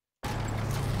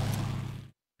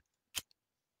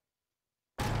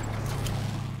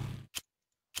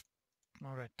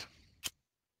 All right.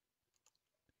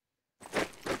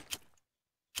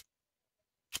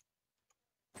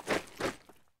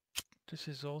 This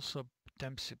is also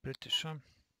Dempsey British.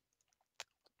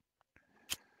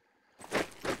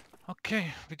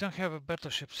 Okay, we don't have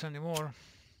battleships anymore.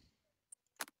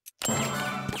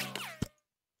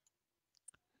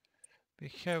 We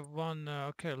have one,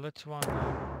 okay, let's one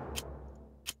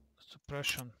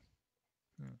suppression.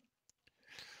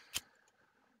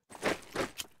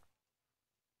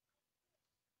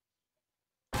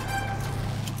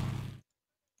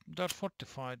 They're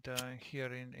fortified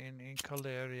here in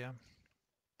Calais area.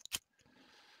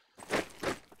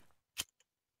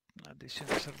 These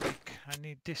units are weak. I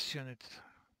need this unit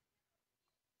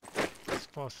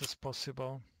fast as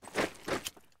possible.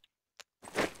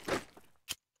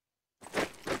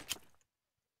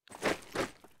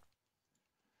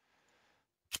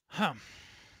 Huh.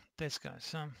 These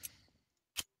guys,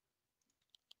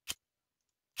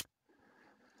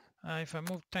 if I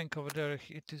move tank over there,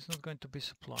 it is not going to be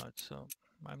supplied, so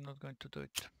I'm not going to do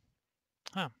it.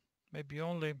 Huh. Maybe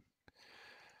only...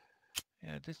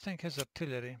 Yeah, this tank has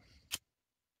artillery.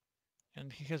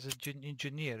 And he has an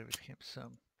engineer with him,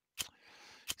 so...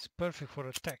 It's perfect for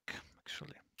attack,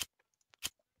 actually.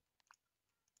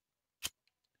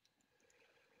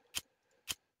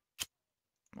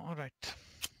 Alright.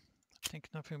 I think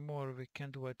nothing more we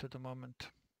can do at the moment.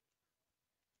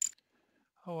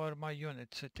 How are my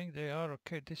units? I think they are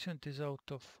okay. This unit is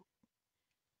out of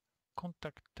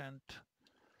contact and...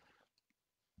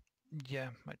 Yeah,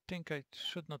 I think I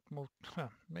should not move...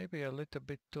 maybe a little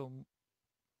bit to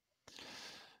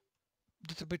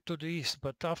the east,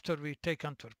 but after we take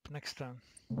Antwerp next time.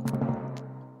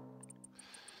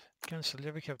 Cancel.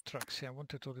 Yeah, we have trucks. Yeah, I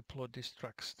wanted to deploy these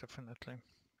trucks, definitely.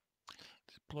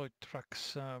 Deploy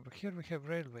trucks. Here we have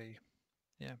railway.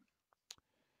 Yeah.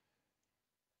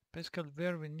 Basically,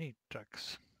 where we need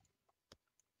trucks.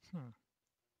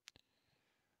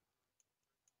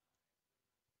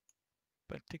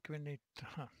 But I think we need...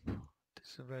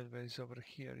 This railway is over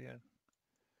here, yeah.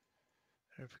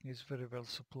 Everything is very well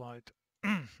supplied.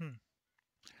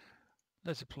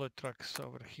 Let's deploy trucks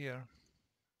over here.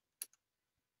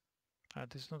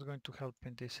 This is not going to help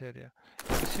in this area.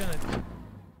 This unit...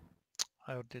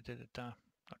 I already did it.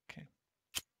 Okay.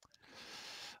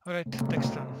 Alright,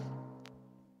 next turn.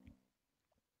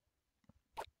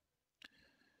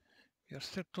 We are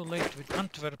still too late with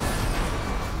Antwerp.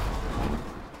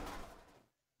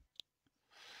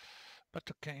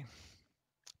 But okay. I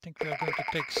think we are going to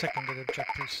take secondary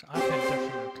objectives. I think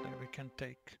definitely we can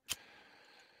take.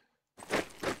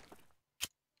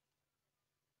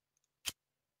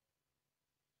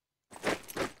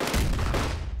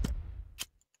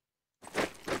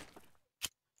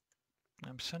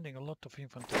 I'm sending a lot of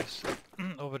infanteries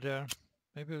over there.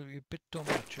 Maybe a bit too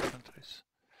much infanteries.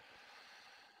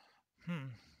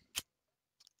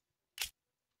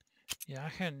 Yeah,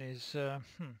 Aachen is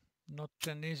not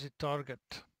an easy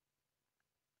target.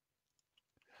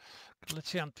 Let's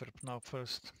see Antwerp now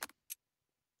first.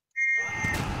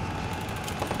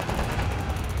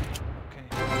 Okay.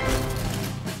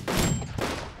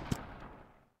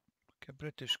 Okay,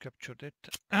 British captured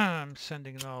it. I'm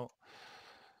sending now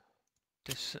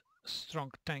this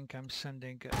strong tank. I'm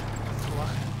sending to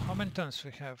Aachen. How many tons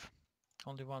we have?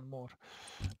 Only one more.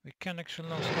 We can actually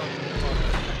now start the party.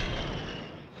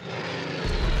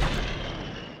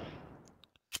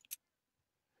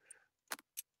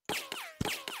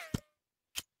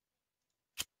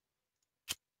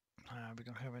 We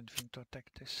don't have anything to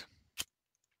attack this.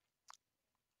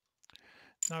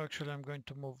 Now actually I'm going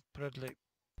to move Bradley.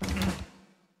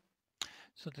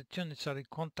 So the units are in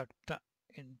contact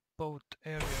in both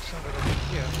areas somewhere over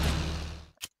here.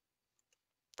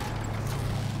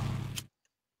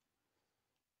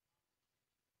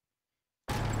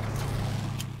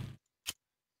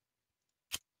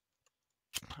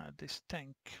 This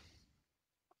tank.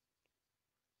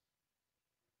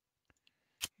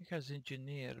 He has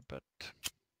engineer, but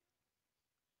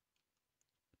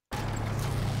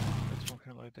let's move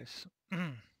him like this.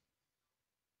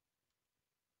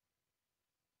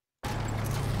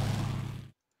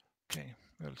 Okay,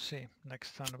 we'll see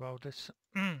next time about this.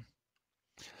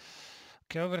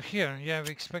 Okay, over here, yeah, we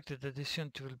expected that this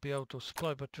unit will be out of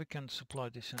supply, but we can supply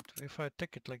this unit. If I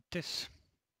take it like this,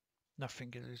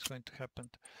 nothing is going to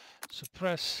happen.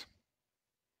 Suppress,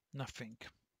 nothing.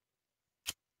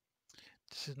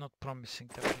 This is not promising,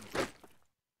 definitely.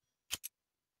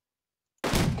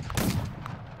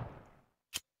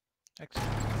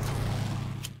 Excellent.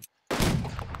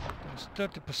 There's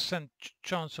 30%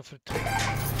 chance of retreat.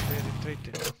 They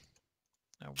retreated.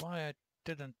 Now why I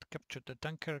didn't capture the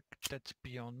Dunkirk, that's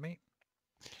beyond me.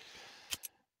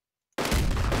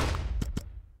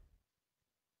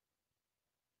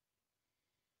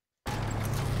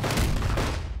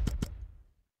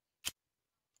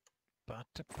 But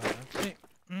apparently...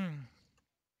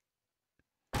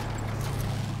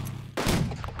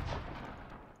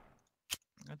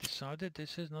 I decided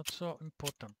this is not so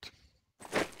important.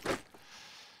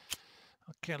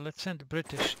 Okay, let's send the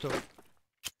British to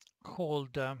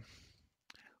hold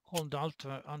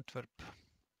Antwerp.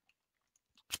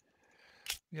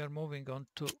 We are moving on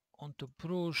to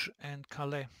Bruges and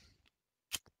Calais.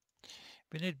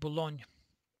 We need Boulogne.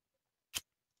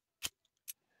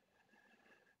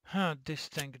 This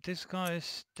tank, these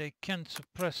guys, they can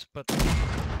suppress, but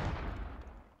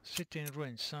City in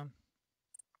ruins, huh?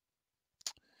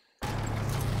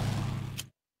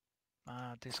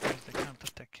 Ah, these guys, they can't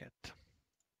attack yet.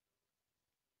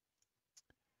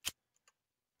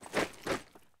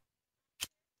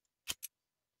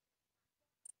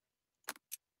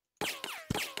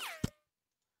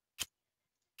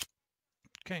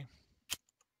 Okay.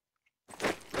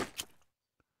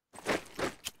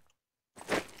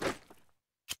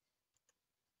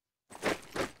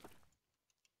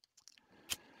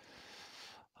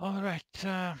 All right.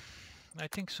 I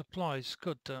think supplies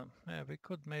good. Yeah, we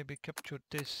could maybe capture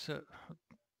this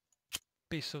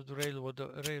piece of the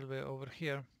railway over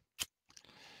here.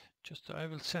 Just I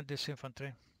will send this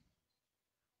infantry.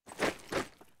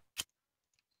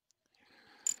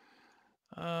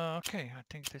 Okay, I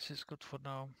think this is good for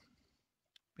now.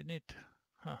 We need,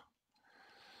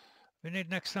 we need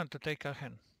next time to take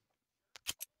Aachen.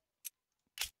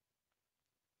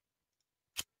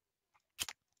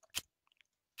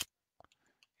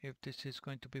 If this is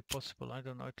going to be possible, I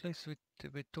don't know. At least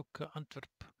we took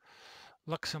Antwerp,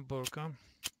 Luxembourg. Huh?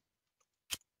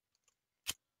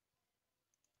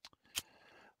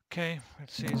 Okay,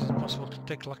 let's see. Is it possible to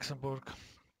take Luxembourg?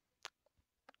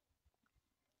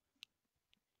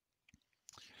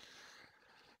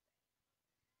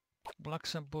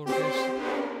 Luxembourg is...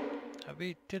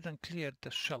 we didn't clear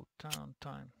the shelter on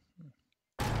time.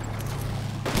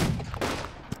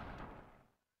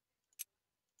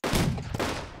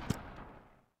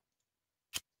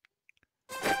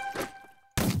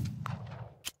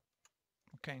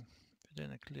 Okay, we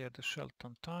didn't clear the shelter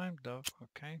on time though.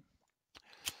 Okay.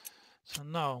 So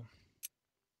now...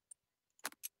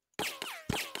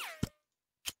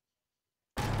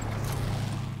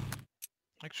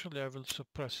 Actually, I will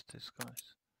suppress these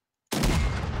guys.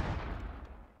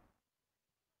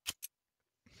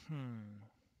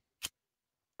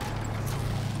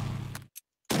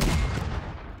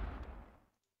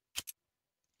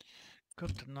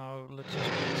 Good, now let's just...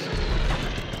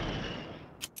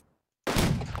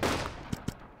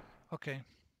 Okay,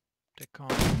 they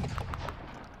can't.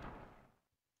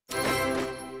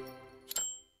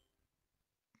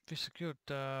 We secured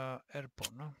the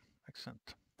airport, no?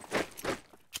 Excellent.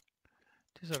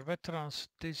 These are veterans,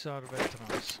 these are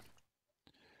veterans.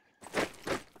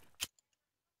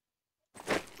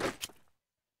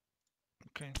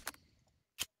 Okay.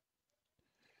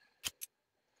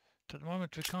 At the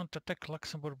moment we can't attack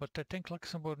Luxembourg, but I think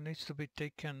Luxembourg needs to be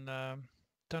taken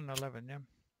 10-11, yeah?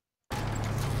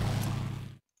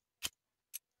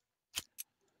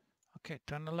 Okay,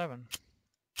 10-11.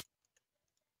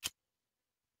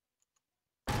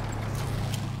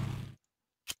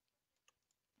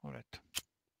 Alright.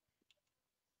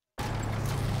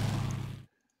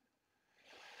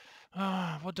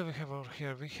 What do we have over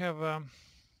here? We have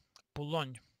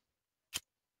Boulogne.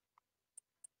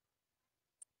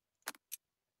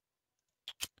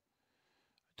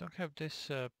 I don't have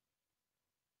this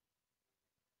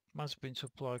must be in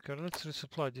supply. Okay, let's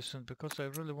resupply this one because I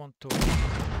really want to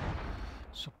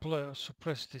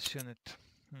suppress this unit.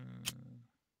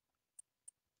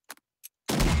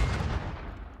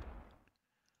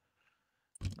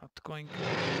 Not going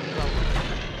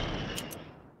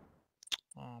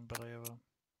unbelievable.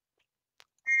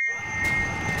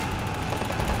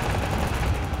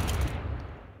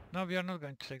 No, we are not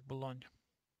going to take Boulogne.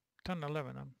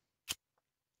 10-11.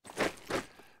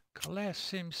 Calais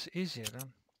seems easier.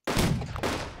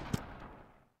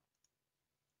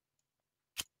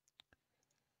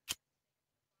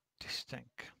 This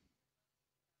tank.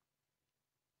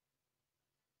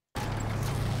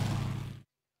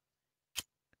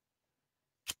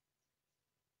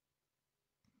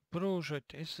 Bruges,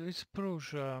 is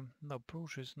Bruges, no,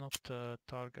 Bruges is not a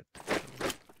target.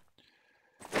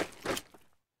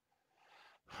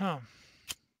 Huh.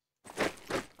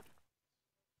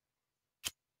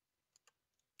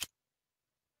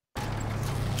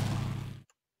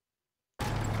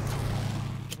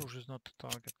 Bruges is not a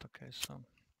target, okay, so...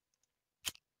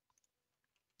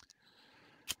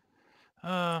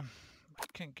 I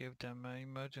can give them an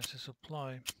emergency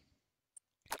supply.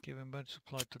 Give emergency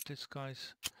supply to these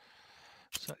guys.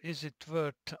 So is it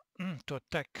worth to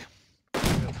attack?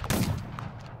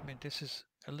 I mean, this is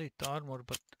elite armor,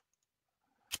 but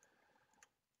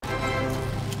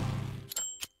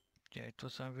yeah, it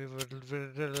was. We were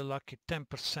really lucky.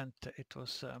 10%. It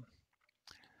was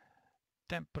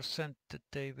 10% that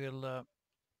they will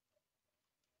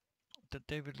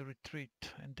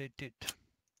retreat, and they did.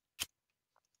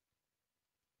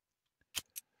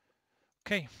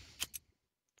 Okay.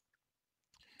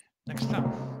 Next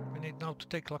time, we need now to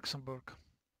take Luxembourg.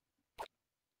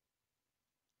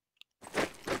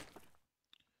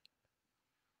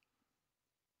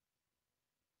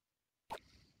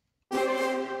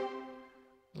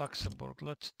 Luxembourg.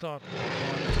 Let's start.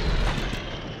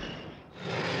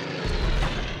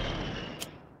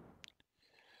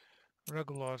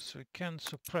 Regulars, we can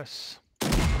suppress.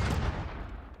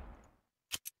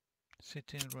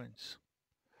 City in ruins.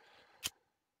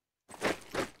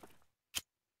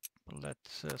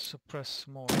 Let's suppress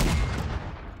more.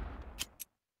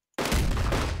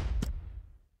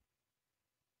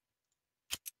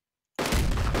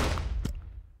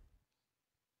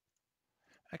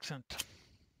 Excellent.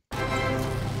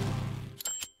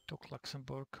 Took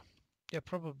Luxembourg. Yeah,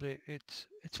 probably it's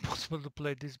possible to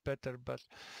play this better, but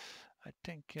I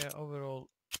think overall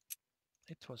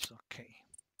it was okay.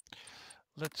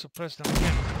 Let's suppress them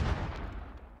again.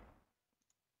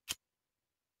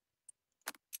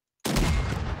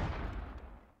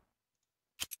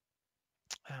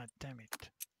 Ah, damn it.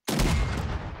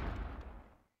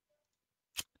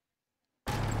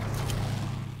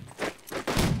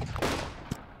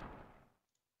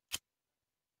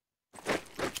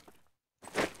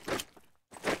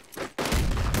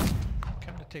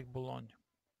 Can we take Boulogne?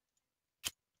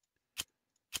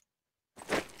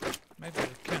 Maybe we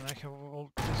can. I have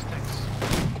all these things.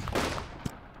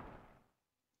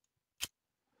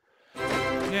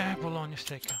 Yeah, Boulogne is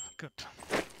taken. Good.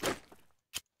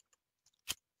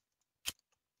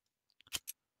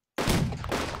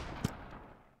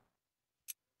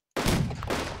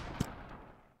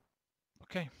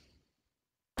 Okay.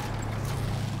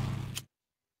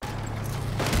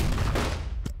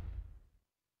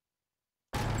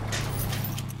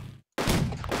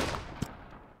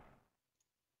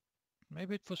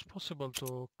 Maybe it was possible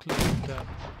to clear the...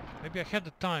 Maybe I had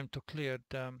the time to clear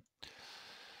the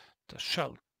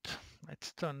Schelt.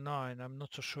 It's turn 9, I'm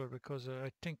not so sure, because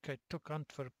I think I took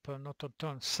Antwerp not on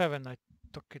turn 7, I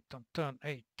took it on turn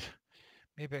 8.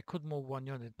 Maybe I could move one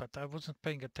unit, but I wasn't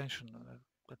paying attention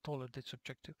at all at this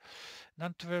objective. In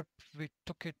Antwerp, we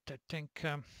took it, I think,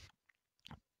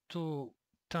 2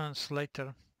 turns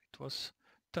later. It was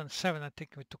turn 7, I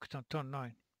think we took it on turn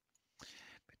 9.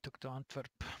 We took the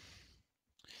Antwerp.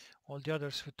 All the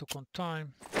others we took on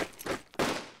time.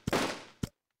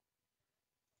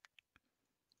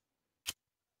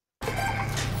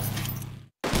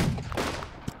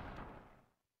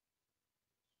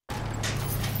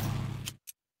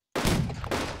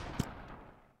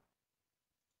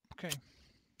 Okay.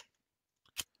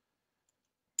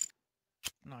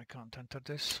 No, I can't enter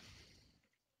this.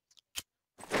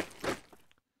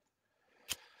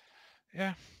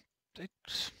 Yeah,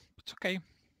 it's okay.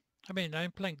 I mean,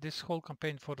 I'm playing this whole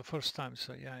campaign for the first time,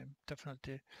 so yeah, I'm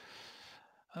definitely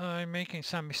I'm making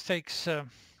some mistakes.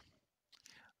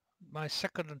 My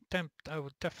second attempt, I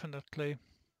would definitely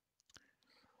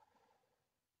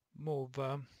move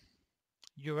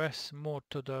US more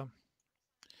to the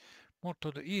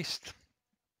east,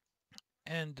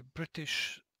 and the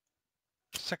British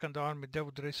Second Army, they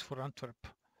would race for Antwerp.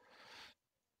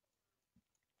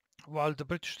 While the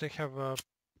British, they have a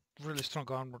really strong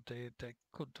armor, they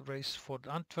could race for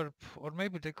Antwerp, or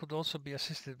maybe they could also be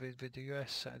assisted with the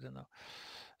US, I don't know.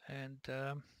 And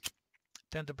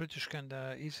then the British can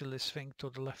easily swing to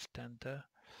the left and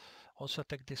also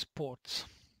attack these ports.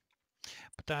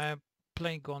 But I'm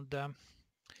playing on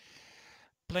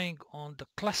the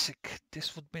classic.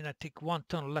 This would mean I take 1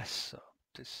 turn less, so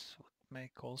this would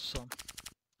make also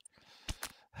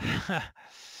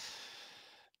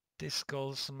this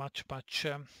goes much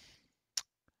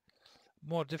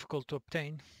more difficult to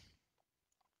obtain.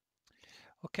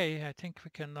 Okay, I think we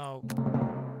can now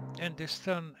end this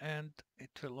turn, and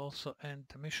it will also end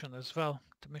the mission as well.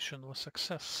 The mission was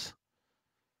success.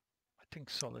 I think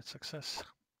solid success.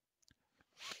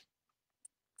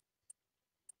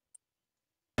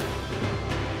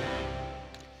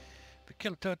 We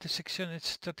killed 36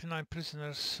 units, 39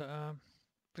 prisoners.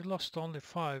 We lost only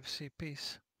 5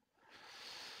 CPs.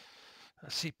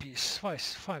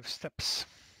 Five steps.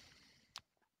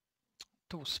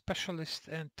 2 specialists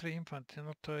and 3 infantry,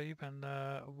 not even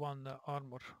 1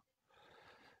 armor.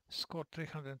 Score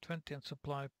 320 and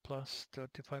supply plus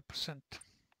 35%.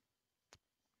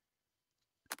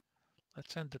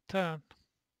 Let's end the turn,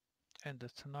 end the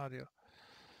scenario.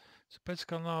 So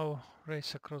basically now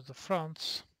race across the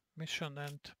France mission,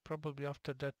 and probably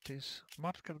after that is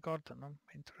Market Garden.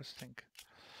 Interesting.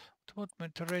 What about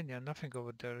Mediterranean? Nothing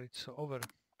over there, it's over.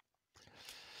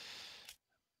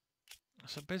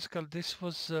 So basically this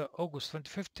was August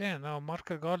 2015. Now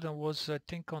Market Garden was, I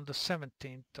think, on the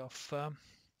 17th of, let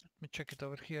me check it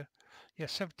over here. Yeah,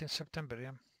 17th September,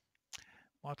 yeah.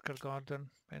 Market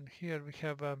Garden. And here we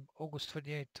have August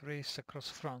 28th race across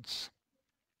France.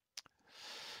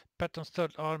 Patton's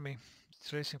Third Army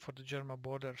is racing for the German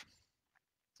border.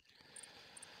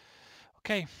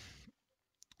 Okay,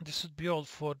 this would be all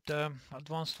for the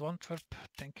advanced Antwerp.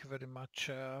 Thank you very much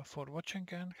for watching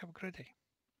and have a great day.